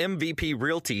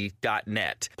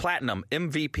PlatinumMVPRealty.net.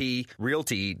 PlatinumMVPRealty.net.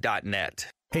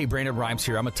 Hey, Brandon Rhymes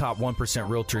here. I'm a top 1%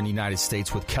 realtor in the United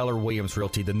States with Keller Williams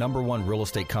Realty, the #1 real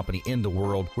estate company in the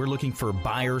world. We're looking for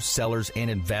buyers, sellers, and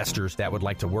investors that would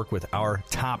like to work with our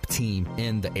top team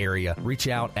in the area. Reach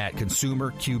out at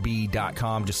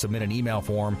consumerqb.com. Just submit an email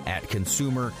form at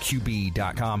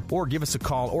consumerqb.com or give us a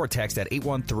call or a text at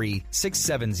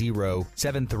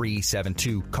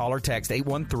 813-670-7372. Call or text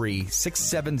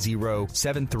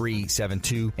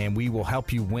 813-670-7372, and we will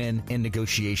help you win in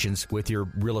negotiations with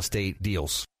your real estate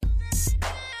deals.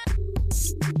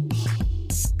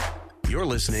 You're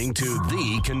listening to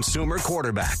the consumer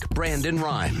quarterback, Brandon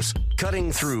Rhymes,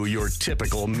 cutting through your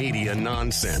typical media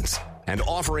nonsense and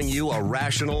offering you a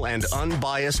rational and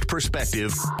unbiased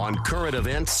perspective on current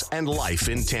events and life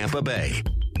in Tampa Bay.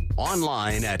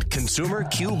 Online at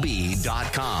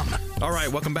consumerqb.com. All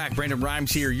right, welcome back. Brandon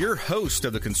Rhymes here, your host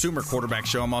of the Consumer Quarterback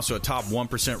Show. I'm also a top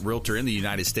 1% realtor in the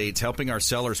United States, helping our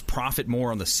sellers profit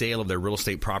more on the sale of their real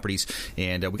estate properties.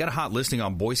 And we got a hot listing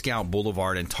on Boy Scout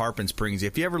Boulevard in Tarpon Springs.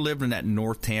 If you ever lived in that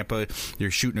North Tampa,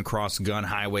 you're shooting across Gun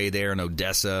Highway there in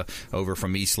Odessa over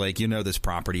from East Lake, you know this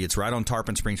property. It's right on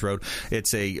Tarpon Springs Road.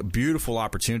 It's a beautiful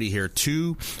opportunity here.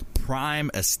 2 prime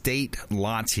estate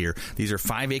lots here. These are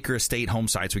 5-acre estate home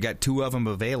sites. We got 2 of them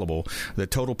available. The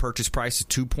total purchase price is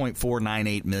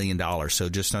 $2.498 million, so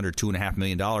just under $2.5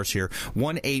 million here.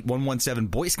 18117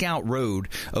 Boy Scout Road,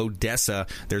 Odessa.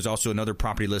 There's also another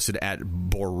property listed at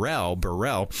Burrell,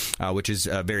 which is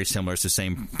very similar. It's the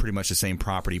same, pretty much the same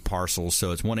property parcels. So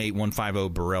it's 18150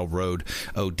 Burrell Road,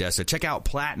 Odessa. Check out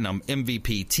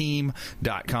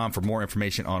PlatinumMVPTeam.com for more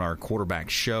information on our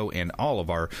quarterback show and all of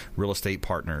our real estate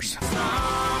partners. Somewhere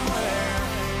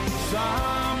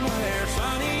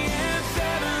sunny and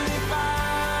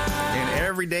 75. And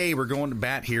every day we're going to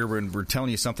bat here. We're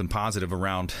telling you something positive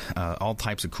around all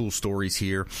types of cool stories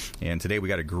here. And today we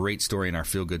got a great story in our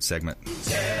Feel Good segment.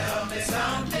 Tell me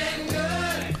something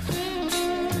good.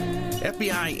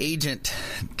 FBI agent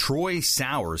Troy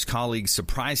Sowers' colleagues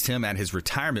surprised him at his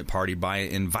retirement party by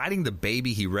inviting the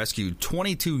baby he rescued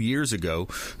 22 years ago,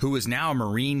 who is now a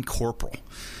Marine corporal.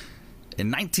 In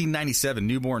 1997,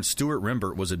 newborn Stuart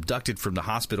Rimbert was abducted from the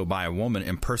hospital by a woman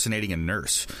impersonating a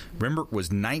nurse. Rimbert was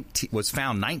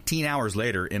found 19 hours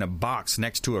later in a box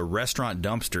next to a restaurant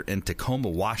dumpster in Tacoma,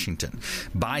 Washington,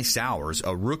 by Sowers,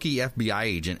 a rookie FBI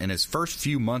agent in his first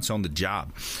few months on the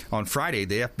job. On Friday,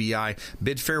 the FBI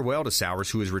bid farewell to Sowers,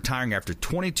 who is retiring after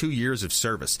 22 years of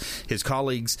service. His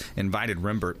colleagues invited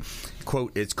Rimbert,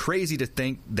 quote, "It's crazy to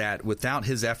think that without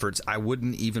his efforts, I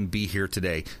wouldn't even be here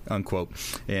today," unquote.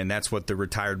 And that's what the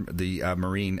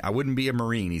Marine, I wouldn't be a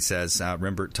Marine, he says,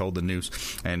 Rimbert told the news,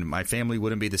 and my family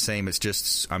wouldn't be the same.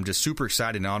 I'm just super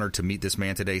excited and honored to meet this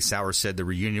man today. Sowers said the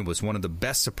reunion was one of the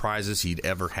best surprises he'd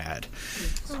ever had.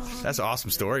 Aww. That's an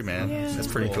awesome story, man. Yeah. That's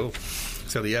pretty cool.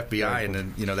 So the FBI, and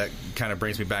then, that kind of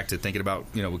brings me back to thinking about,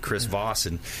 with Chris Voss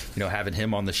and, having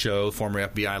him on the show, former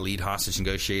FBI lead hostage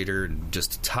negotiator, and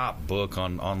just a top book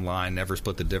online, Never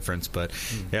Split the Difference. But,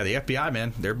 yeah, the FBI,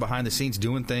 man, they're behind the scenes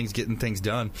doing things, getting things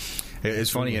done.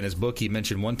 It's funny, in his book, he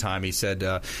mentioned one time, he said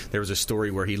there was a story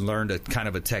where he learned a kind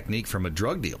of a technique from a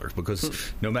drug dealer, because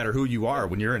no matter who you are,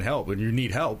 when you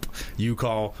need help, you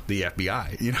call the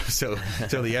FBI. So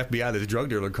the FBI, the drug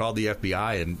dealer, called the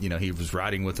FBI, and he was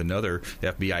riding with another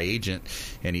FBI agent,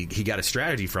 and he got a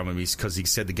strategy from him, because he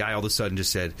said the guy all of a sudden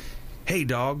just said, "Hey,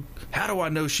 dog, how do I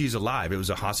know she's alive?" It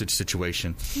was a hostage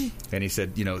situation. And he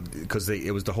said, because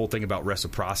it was the whole thing about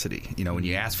reciprocity. When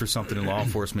you ask for something in law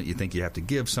enforcement, you think you have to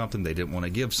give something. They didn't want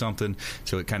to give something.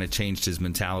 So it kind of changed his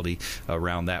mentality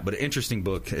around that. But an interesting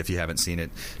book, if you haven't seen it.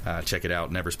 Check it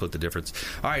out. Never Split the Difference.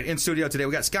 All right, in studio today,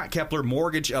 we got Scott Kepler,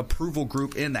 Mortgage Approval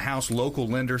Group in the house, local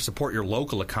lender, support your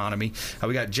local economy.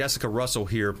 We got Jessica Russell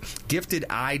here. Gifted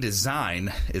Eye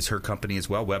Design is her company as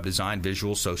well, web design,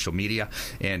 visual, social media.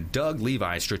 And Doug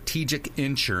Levi, Strategic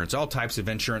Insurance, all types of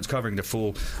insurance, covering the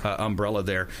full umbrella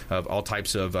there of all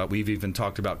types of, we've even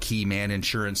talked about key man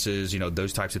insurances,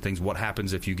 those types of things. What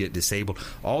happens if you get disabled?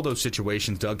 All those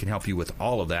situations, Doug can help you with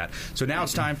all of that. So now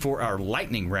it's time for our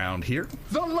lightning round here.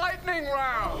 The lightning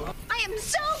round! I am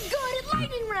so good at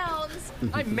lightning rounds!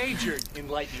 I majored in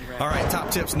lightning rounds. All right, top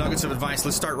tips, nuggets of advice.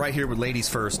 Let's start right here with ladies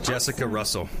first. Jessica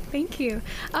Russell. Thank you.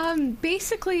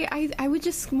 Basically, I would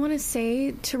just want to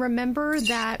say to remember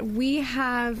that we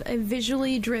have a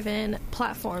visually driven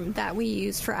platform that we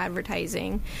use for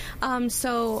advertising.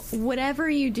 So whatever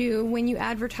you do when you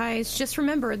advertise, just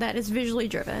remember that it's visually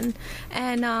driven.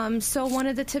 And so one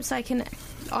of the tips I can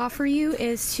offer you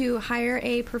is to hire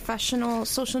a professional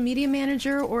social media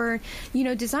manager or,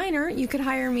 designer. You could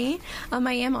hire me.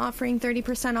 I am offering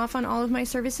 30% off on all of my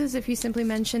services if you simply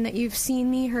mention that you've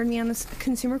seen me, heard me on the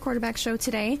Consumer Quarterback Show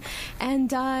today. And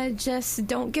just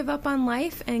don't give up on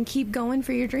life and keep going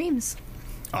for your dreams.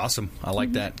 Awesome. I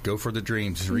like that. Go for the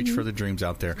dreams. Reach for the dreams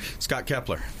out there. Scott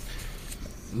Kepler.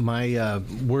 My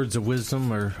words of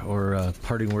wisdom or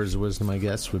parting words of wisdom, I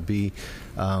guess, would be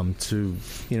to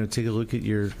take a look at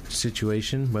your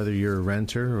situation, whether you're a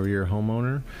renter or you're a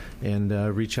homeowner, and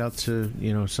reach out to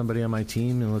somebody on my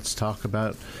team, and let's talk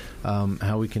about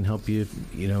how we can help you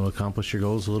accomplish your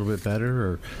goals a little bit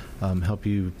better, or help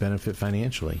you benefit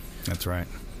financially. That's right.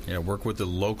 Work with the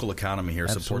local economy here.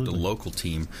 Absolutely. Support the local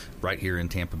team right here in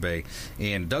Tampa Bay.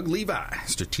 And Doug Levi,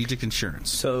 Strategic Insurance.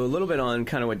 So a little bit on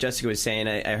kind of what Jessica was saying.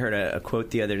 I heard a quote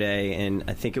the other day, and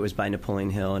I think it was by Napoleon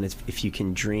Hill, and it's, if you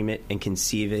can dream it and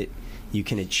conceive it, you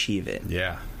can achieve it.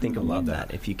 Yeah. Think about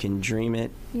that. If you can dream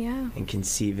it and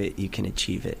conceive it, you can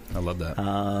achieve it. I love that.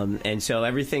 And so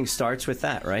everything starts with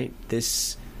that, right?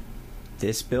 This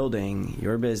building,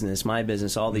 your business, my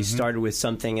business, all these started with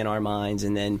something in our minds,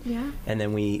 and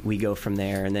then we go from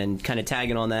there. And then kind of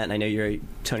tagging on that, and I know you're a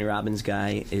Tony Robbins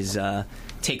guy, is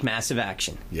take massive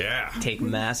action. Yeah. Take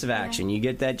massive action. You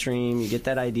get that dream, you get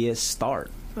that idea,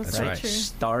 start. That's right. True.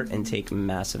 Start and take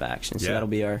massive action. So that'll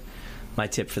be my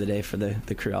tip for the day for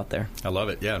the crew out there. I love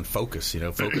it. Yeah, and focus.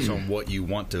 Focus on what you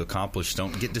want to accomplish.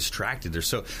 Don't get distracted.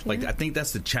 There's I think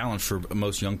that's the challenge for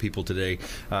most young people today,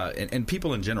 and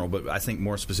people in general, but I think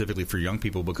more specifically for young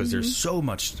people, because there's so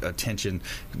much attention,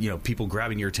 people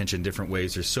grabbing your attention different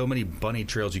ways. There's so many bunny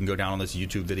trails you can go down on this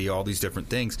YouTube video, all these different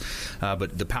things.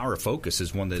 But the power of focus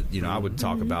is one that, I would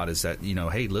talk about, is that,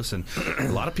 hey, listen, a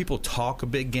lot of people talk a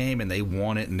big game and they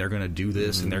want it and they're going to do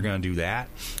this and they're going to do that,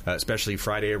 especially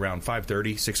Friday around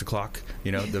 5:30, 6 o'clock,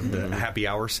 the happy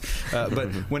hours. But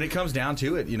when it comes down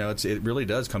to it, it really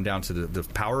does come down to the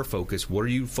power of focus. What are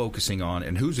you focusing on,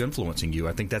 and who's influencing you?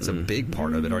 I think that's a big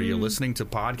part of it. Are you listening to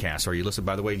podcasts? Are you listening?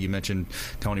 By the way, you mentioned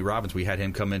Tony Robbins. We had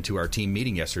him come into our team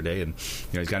meeting yesterday, and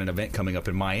he's got an event coming up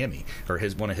in Miami, or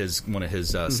one of his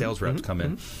sales reps come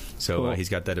in. So he's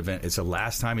got that event. It's the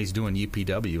last time he's doing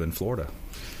UPW in Florida.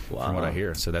 Wow. From what I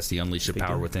hear. So that's the Unleash the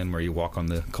Power Within, where you walk on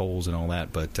the coals and all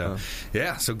that. But, so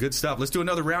good stuff. Let's do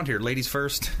another round here. Ladies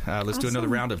first. Let's do another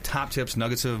round of top tips,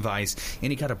 nuggets of advice,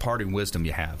 any kind of parting wisdom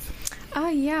you have.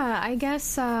 I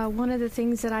guess one of the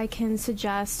things that I can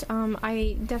suggest,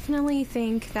 I definitely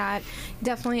think that,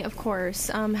 of course,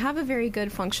 have a very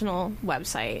good functional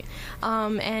website,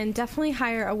 and definitely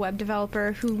hire a web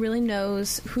developer who really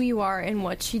knows who you are and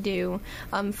what you do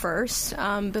first,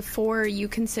 before you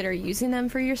consider using them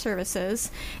for your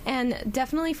services. And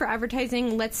definitely for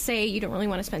advertising, let's say you don't really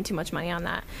want to spend too much money on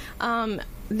that.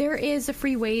 There is a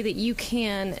free way that you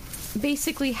can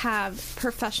basically have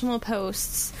professional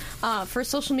posts for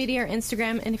social media or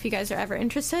Instagram, and if you guys are ever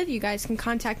interested, you guys can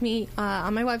contact me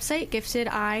on my website,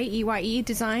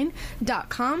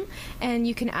 giftedieyedesign.com, and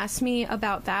you can ask me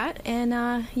about that. And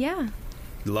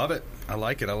Love it. I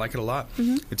like it. I like it a lot.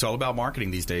 It's all about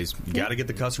marketing these days. You got to get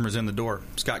the customers in the door.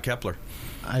 Scott Kepler.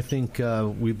 I think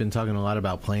we've been talking a lot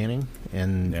about planning,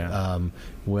 and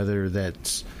whether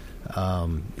that's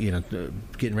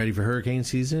getting ready for hurricane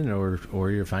season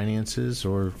or your finances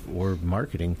or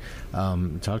marketing.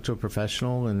 Talk to a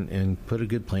professional and put a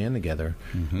good plan together,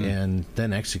 and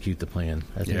then execute the plan.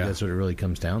 I think that's what it really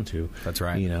comes down to. That's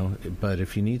right. But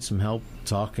if you need some help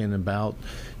talking about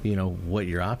what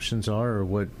your options are, or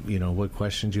what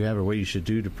questions you have, or what you should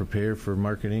do to prepare for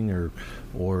marketing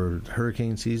or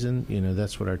hurricane season,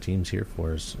 that's what our team's here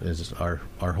for, is our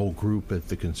whole group at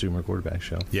the Consumer Quarterback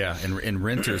Show. Yeah, and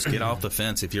renters, get off the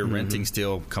fence. If you're renting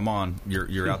still, come on,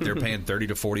 you're out there paying 30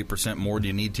 to 40% more than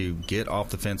you need to. Get off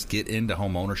the fence, get into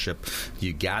home ownership.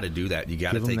 You got to do that. You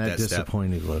got to take that step.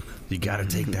 Disappointed look. You got to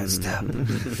take that step.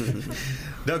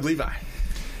 Doug Levi.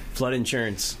 Flood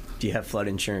insurance. Do you have flood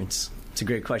insurance? It's a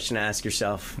great question to ask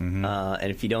yourself. And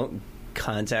if you don't,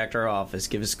 contact our office.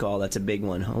 Give us a call. That's a big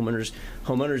one.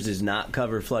 Homeowners does not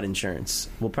cover flood insurance.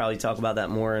 We'll probably talk about that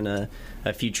more in a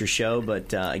future show.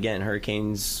 But again,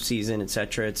 hurricanes season,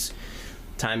 etc. It's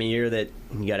time of year that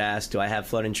you got to ask, do I have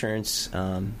flood insurance?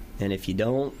 And if you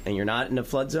don't, and you're not in a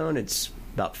flood zone, it's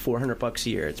about $400 a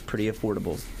year. It's pretty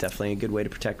affordable. Definitely a good way to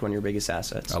protect one of your biggest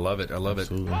assets. I love it. I'm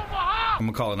going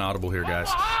to call an audible here, guys.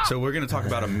 So we're going to talk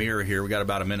about a mirror here. We got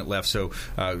about a minute left. So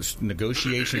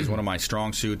negotiation is one of my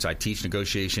strong suits. I teach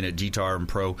negotiation at GTAR and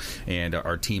Pro and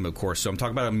our team, of course. So I'm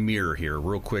talking about a mirror here,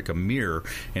 real quick. A mirror,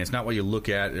 and it's not what you look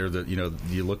at or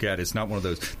you look at. It's not one of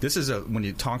those. This is when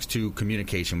it talks to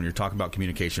communication. When you're talking about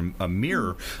communication, a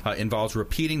mirror involves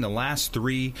repeating the last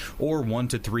 3 or 1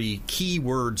 to 3 key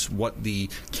words what the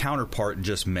counterpart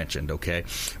just mentioned. Okay,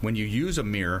 when you use a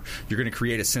mirror, you're going to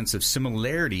create a sense of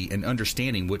similarity and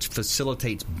understanding, which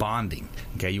facilitates bonding.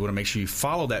 Okay, you want to make sure you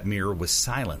follow that mirror with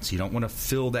silence. You don't want to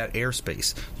fill that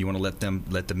airspace. You want to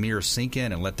let the mirror sink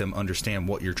in and let them understand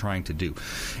what you're trying to do.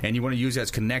 And you want to use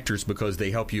as connectors because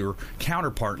they help your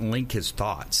counterpart link his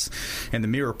thoughts. And the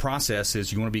mirror process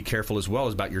is you want to be careful as well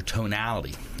about your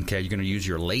tonality. Okay, you're going to use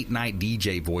your late night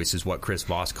DJ voice, is what Chris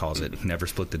Voss calls it. Never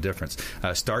split the difference.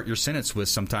 Start your sentence with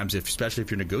sometimes, especially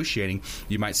if you're negotiating,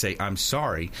 you might say, "I'm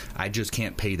sorry, I just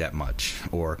can't pay that much,"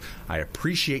 or "I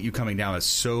appreciate you coming down. It's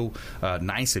so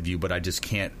nice of you, but I just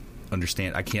can't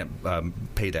understand. I can't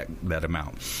pay that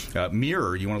amount."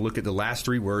 Mirror, you want to look at the last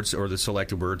 3 words or the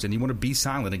selected words, and you want to be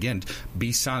silent. Again,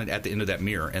 be silent at the end of that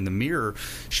mirror. And the mirror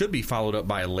should be followed up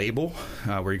by a label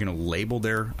where you're going to label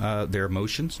their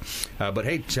emotions. But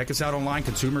hey, check us out online,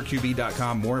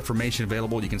 ConsumerQB.com. More information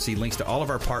available. You can see links to all of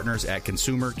our partners at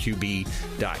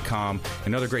ConsumerQB.com.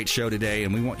 Another great show today,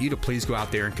 and we want you to please go out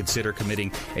there and consider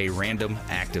committing a random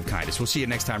act of kindness. We'll see you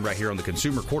next time right here on the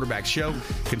Consumer Quarterback Show,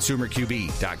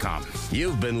 ConsumerQB.com.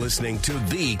 You've been listening to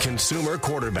the Consumer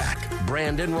Quarterback,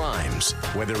 Brandon Rhymes.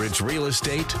 Whether it's real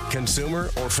estate, consumer,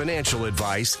 or financial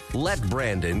advice, let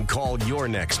Brandon call your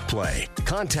next play.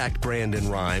 Contact Brandon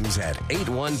Rhymes at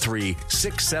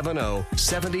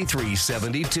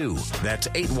 813-670-7372. That's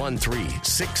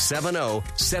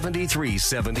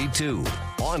 813-670-7372.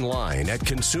 Online at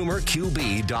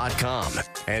ConsumerQB.com.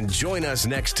 And join us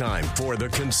next time for the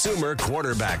Consumer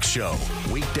Quarterback Show.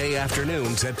 Weekday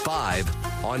afternoons at 5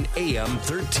 on AM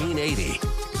 1380.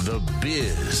 The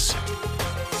Biz.